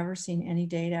I've never seen any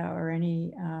data or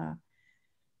any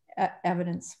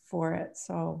evidence for it.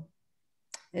 So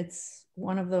it's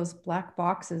one of those black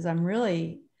boxes. I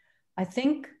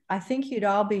think you'd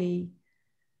all be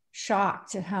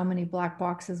shocked at how many black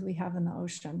boxes we have in the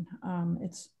ocean.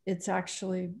 It's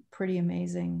actually pretty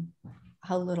amazing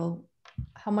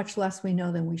how much less we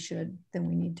know than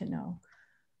we need to know.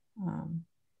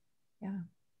 Yeah.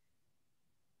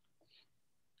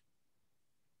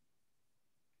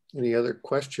 Any other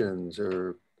questions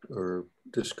or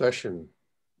discussion?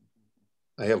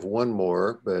 I have one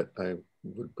more, but I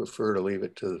would prefer to leave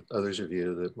it to others of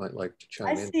you that might like to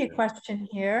chime in. I see a question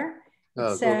here.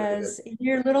 It says, in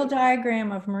your little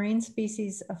diagram of marine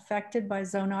species affected by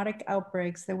zoonotic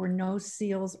outbreaks, there were no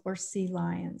seals or sea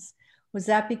lions. Was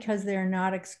that because they are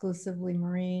not exclusively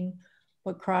marine,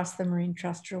 but cross the marine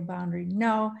terrestrial boundary?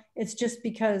 No, it's just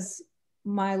because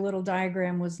my little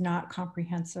diagram was not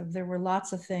comprehensive. There were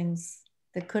lots of things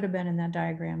that could have been in that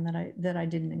diagram that I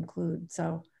didn't include.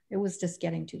 So it was just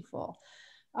getting too full.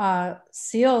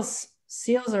 Seals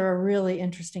are a really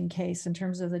interesting case in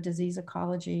terms of the disease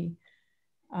ecology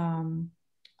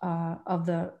of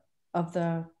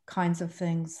the kinds of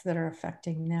things that are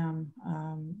affecting them.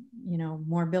 You know,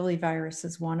 morbillivirus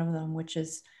is one of them, which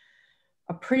is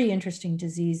a pretty interesting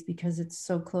disease because it's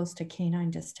so close to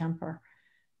canine distemper.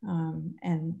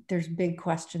 And there's big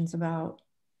questions about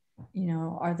you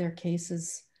know, are there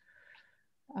cases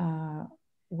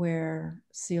where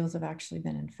seals have actually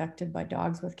been infected by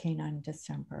dogs with canine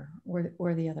distemper,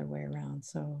 or the other way around?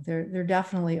 So there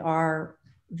definitely are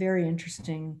very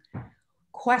interesting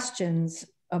questions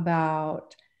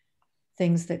about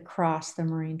things that cross the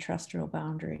marine terrestrial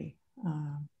boundary.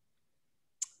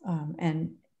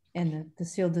 And the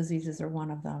seal diseases are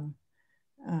one of them.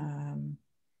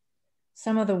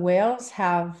 Some of the whales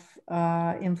have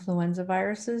influenza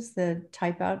viruses that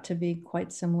type out to be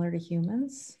quite similar to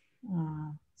humans.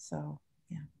 So,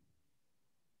 yeah.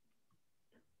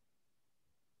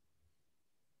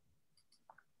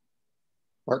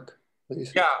 Mark,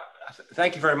 please. Yeah,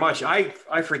 thank you very much. I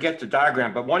forget the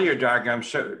diagram, but one of your diagrams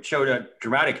showed a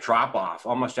dramatic drop off,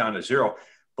 almost down to zero.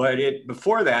 But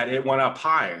before that, it went up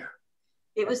higher.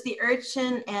 It was the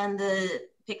urchin and the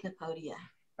Pycnopodia.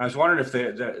 I was wondering if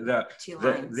the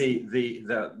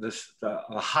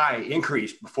high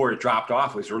increase before it dropped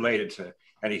off was related to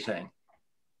anything.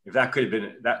 If that could have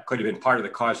been part of the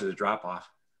cause of the drop off.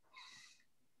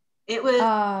 It was a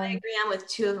diagram with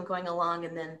two of them going along,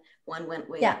 and then one went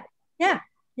way up.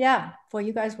 Yeah. Well,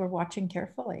 you guys were watching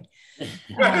carefully.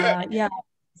 Yeah.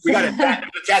 We got a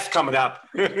test coming up.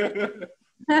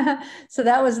 So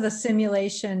that was the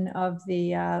simulation of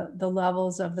the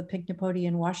levels of the Pycnopodia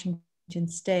in Washington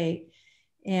State.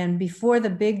 And before the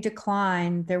big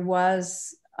decline, there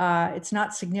was, it's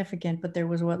not significant, but there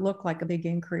was what looked like a big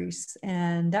increase.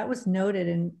 And that was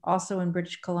noted also in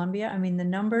British Columbia. I mean, the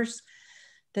numbers,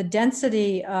 the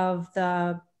density of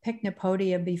the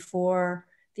Pycnopodia before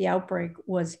the outbreak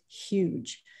was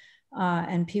huge.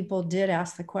 And people did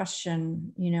ask the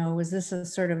question, you know, was this a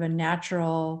sort of a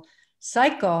natural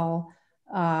cycle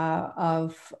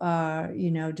of,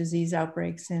 you know, disease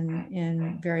outbreaks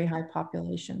in very high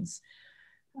populations?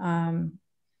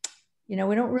 You know,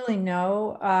 we don't really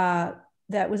know.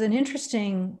 That was an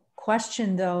interesting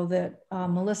question, though, that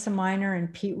Melissa Miner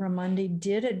and Pete Ramundi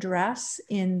did address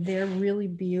in their really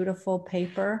beautiful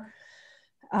paper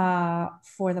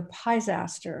for the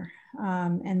Pysaster.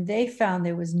 And they found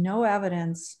there was no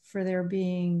evidence for there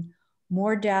being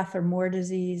more death or more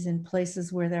disease in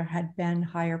places where there had been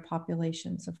higher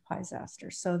populations of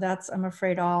Pysaster. So that's, I'm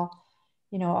afraid, all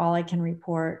I can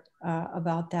report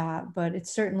about that. But it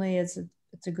certainly is,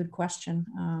 it's a good question.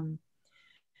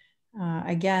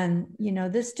 Again, you know,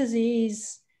 this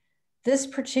disease, this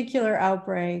particular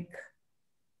outbreak,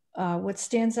 what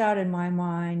stands out in my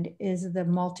mind is the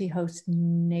multi-host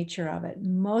nature of it.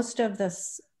 Most of the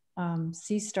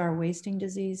sea star wasting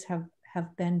disease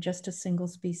have been just a single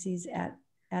species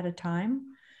at a time.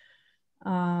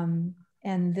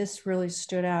 And this really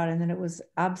stood out, and then it was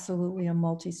absolutely a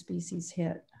multi-species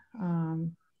hit.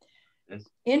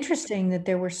 Interesting that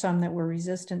there were some that were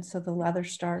resistant. So the leather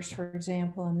stars, for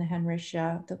example, and the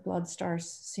Henricia, the blood stars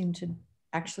seem to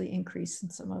actually increase in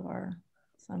some of our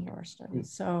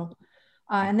studies. So,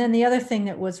 and then the other thing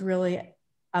that was really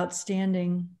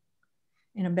outstanding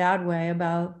in a bad way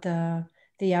about the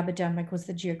epidemic was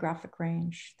the geographic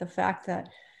range. The fact that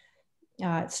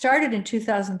it started in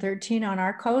 2013 on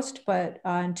our coast, but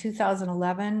in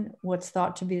 2011, what's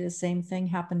thought to be the same thing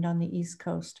happened on the East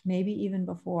Coast, maybe even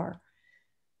before.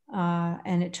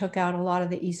 And it took out a lot of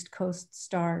the East Coast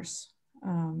stars.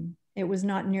 It was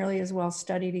not nearly as well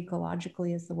studied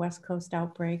ecologically as the West Coast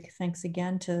outbreak, thanks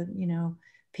again to, you know,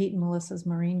 Pete and Melissa's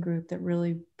marine group that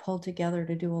really pulled together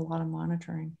to do a lot of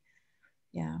monitoring.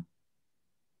 Yeah.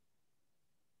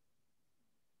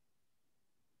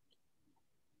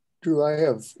 Drew, I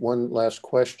have one last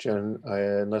question,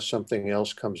 unless something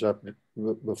else comes up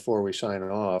before we sign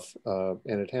off,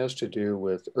 and it has to do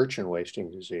with urchin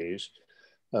wasting disease,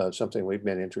 something we've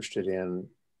been interested in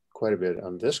quite a bit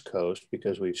on this coast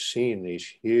because we've seen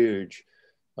these huge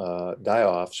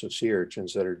die-offs of sea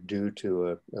urchins that are due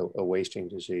to a wasting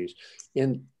disease.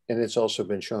 And it's also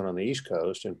been shown on the East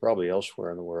Coast and probably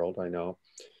elsewhere in the world, I know.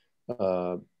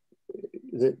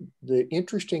 The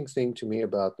interesting thing to me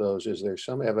about those is there's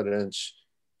some evidence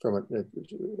from,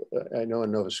 I know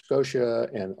in Nova Scotia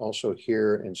and also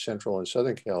here in Central and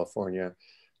Southern California,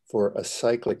 for a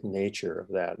cyclic nature of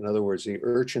that. In other words, the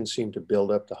urchins seem to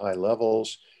build up to high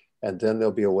levels, and then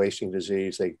there'll be a wasting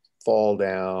disease. They fall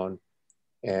down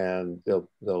and they'll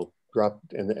drop,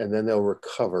 and then they'll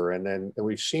recover. And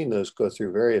we've seen those go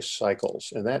through various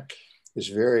cycles. And that is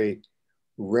very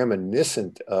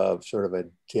reminiscent of sort of a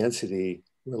density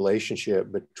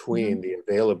relationship between the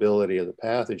availability of the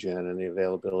pathogen and the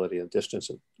availability and distance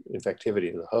of infectivity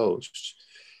of the hosts,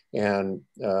 and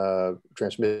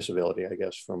transmissibility, I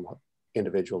guess, from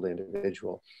individual to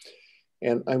individual.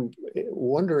 And I'm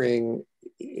wondering,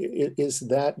 is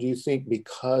that, do you think,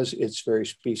 because it's very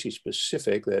species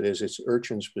specific, that is, it's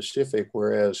urchin specific,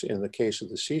 whereas in the case of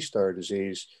the sea star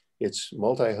disease, it's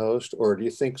multi-host, or do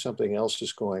you think something else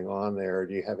is going on there? Or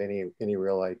do you have any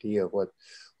real idea of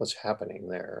what's happening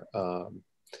there?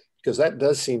 Because that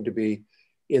does seem to be,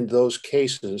 in those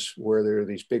cases where there are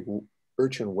these big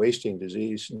urchin wasting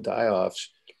disease die-offs,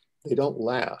 they don't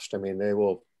last. I mean,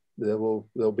 there'll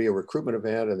be a recruitment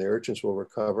event and the urchins will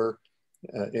recover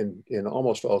in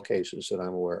almost all cases that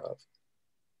I'm aware of.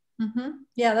 Mm-hmm.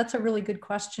 Yeah, that's a really good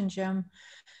question, Jim.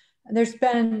 There's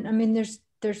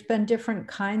been different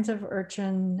kinds of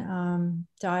urchin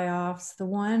die-offs. The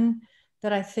one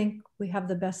that I think we have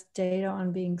the best data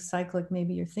on being cyclic,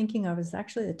 maybe you're thinking of, is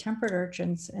actually the temperate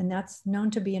urchins, and that's known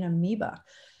to be an amoeba.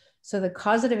 So the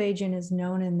causative agent is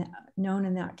known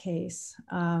in that case.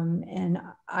 And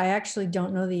I actually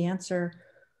don't know the answer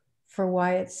for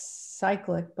why it's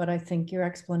cyclic, but I think your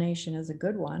explanation is a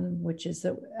good one, which is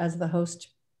that as the host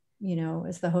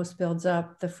builds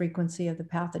up, the frequency of the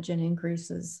pathogen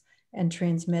increases and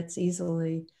transmits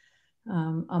easily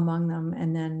among them,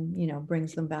 and then,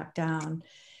 brings them back down.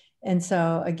 And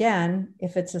so again,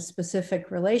 if it's a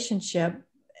specific relationship,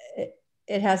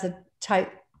 it has a tight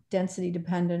density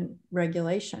dependent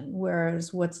regulation.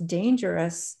 Whereas what's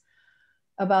dangerous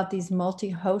about these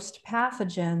multi-host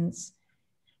pathogens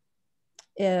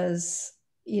is,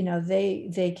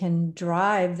 they can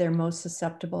drive their most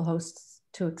susceptible hosts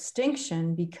to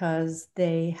extinction because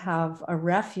they have a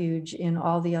refuge in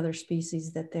all the other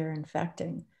species that they're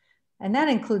infecting. And that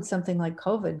includes something like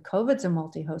COVID. COVID's a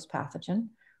multi-host pathogen,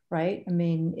 right? I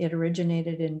mean, it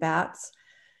originated in bats.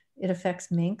 It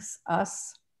affects minks,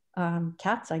 us,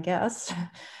 cats, I guess.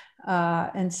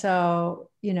 And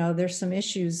so, there's some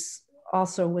issues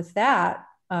also with that,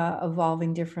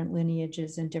 evolving different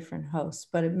lineages and different hosts,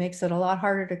 but it makes it a lot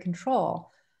harder to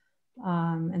control.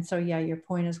 And so, yeah, your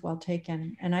point is well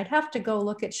taken. And I'd have to go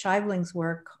look at Scheibeling's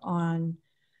work on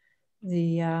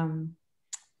the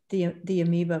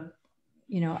amoeba,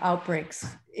 outbreaks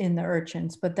in the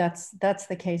urchins, but that's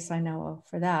the case I know of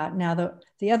for that. Now,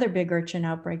 the other big urchin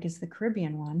outbreak is the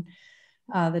Caribbean one,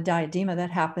 the diadema that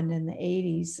happened in the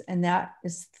 80s. And that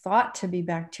is thought to be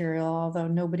bacterial, although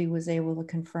nobody was able to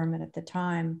confirm it at the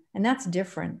time. And that's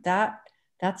different.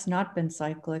 That's not been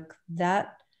cyclic.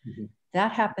 That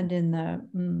happened in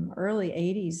the early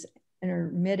 80s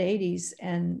or mid 80s.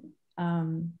 And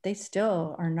they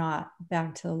still are not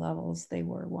back to the levels they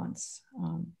were once.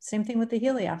 Same thing with the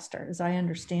Heliaster, as I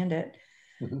understand it.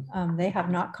 They have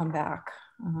not come back.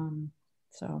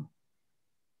 So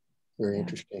very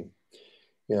interesting.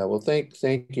 Yeah, well, thank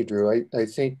you, Drew. I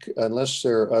think unless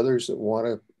there are others that want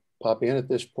to pop in at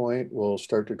this point, we'll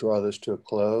start to draw this to a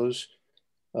close.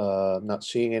 I'm not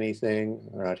seeing anything,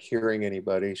 I'm not hearing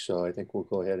anybody, so I think we'll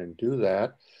go ahead and do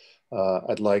that.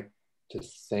 I'd like to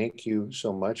thank you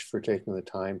so much for taking the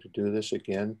time to do this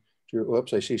again. Drew,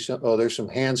 whoops, I see there's some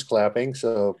hands clapping,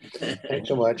 so thanks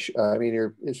so much. I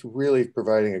mean, it's really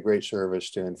providing a great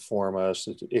service to inform us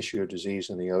that the issue of disease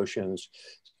in the oceans,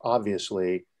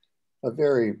 obviously, a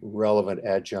very relevant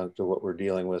adjunct to what we're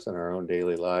dealing with in our own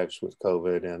daily lives with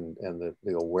COVID and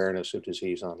the awareness of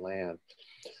disease on land.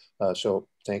 So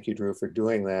thank you, Drew, for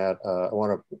doing that. I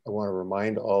want to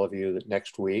remind all of you that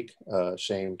next week,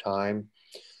 same time,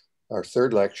 our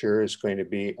third lecture is going to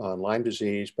be on Lyme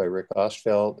disease by Rick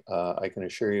Ostfeld. I can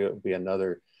assure you it will be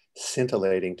another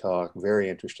scintillating talk, very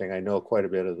interesting. I know quite a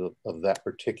bit of that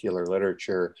particular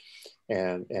literature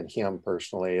and him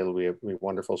personally. It'll be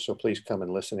wonderful. So please come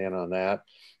and listen in on that.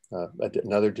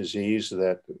 Another disease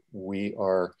that we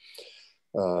are,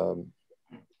 that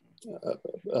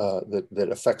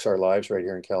affects our lives right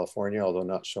here in California, although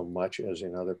not so much as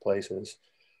in other places.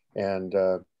 And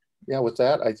yeah, with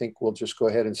that, I think we'll just go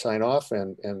ahead and sign off.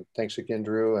 And thanks again,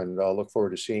 Drew. And I'll look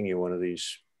forward to seeing you one of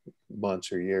these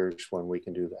months or years when we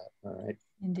can do that. All right.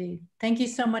 Indeed. Thank you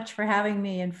so much for having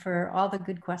me and for all the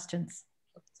good questions.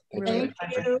 Thank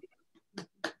you.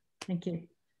 Thank you.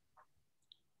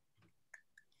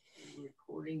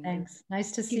 Recording. Thanks.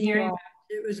 Nice to see you all.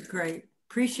 It was great.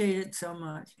 Appreciate it so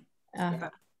much.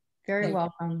 Very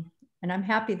welcome. And I'm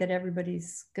happy that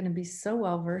everybody's going to be so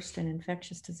well versed in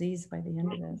infectious disease by the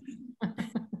end of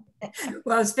this.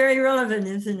 Well, it's very relevant,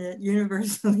 isn't it?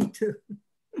 Universally too.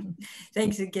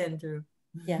 Thanks again, Drew.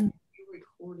 Yeah.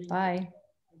 Bye.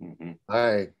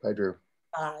 Bye. Bye, Drew.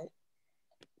 Bye.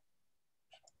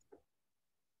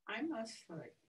 I must like.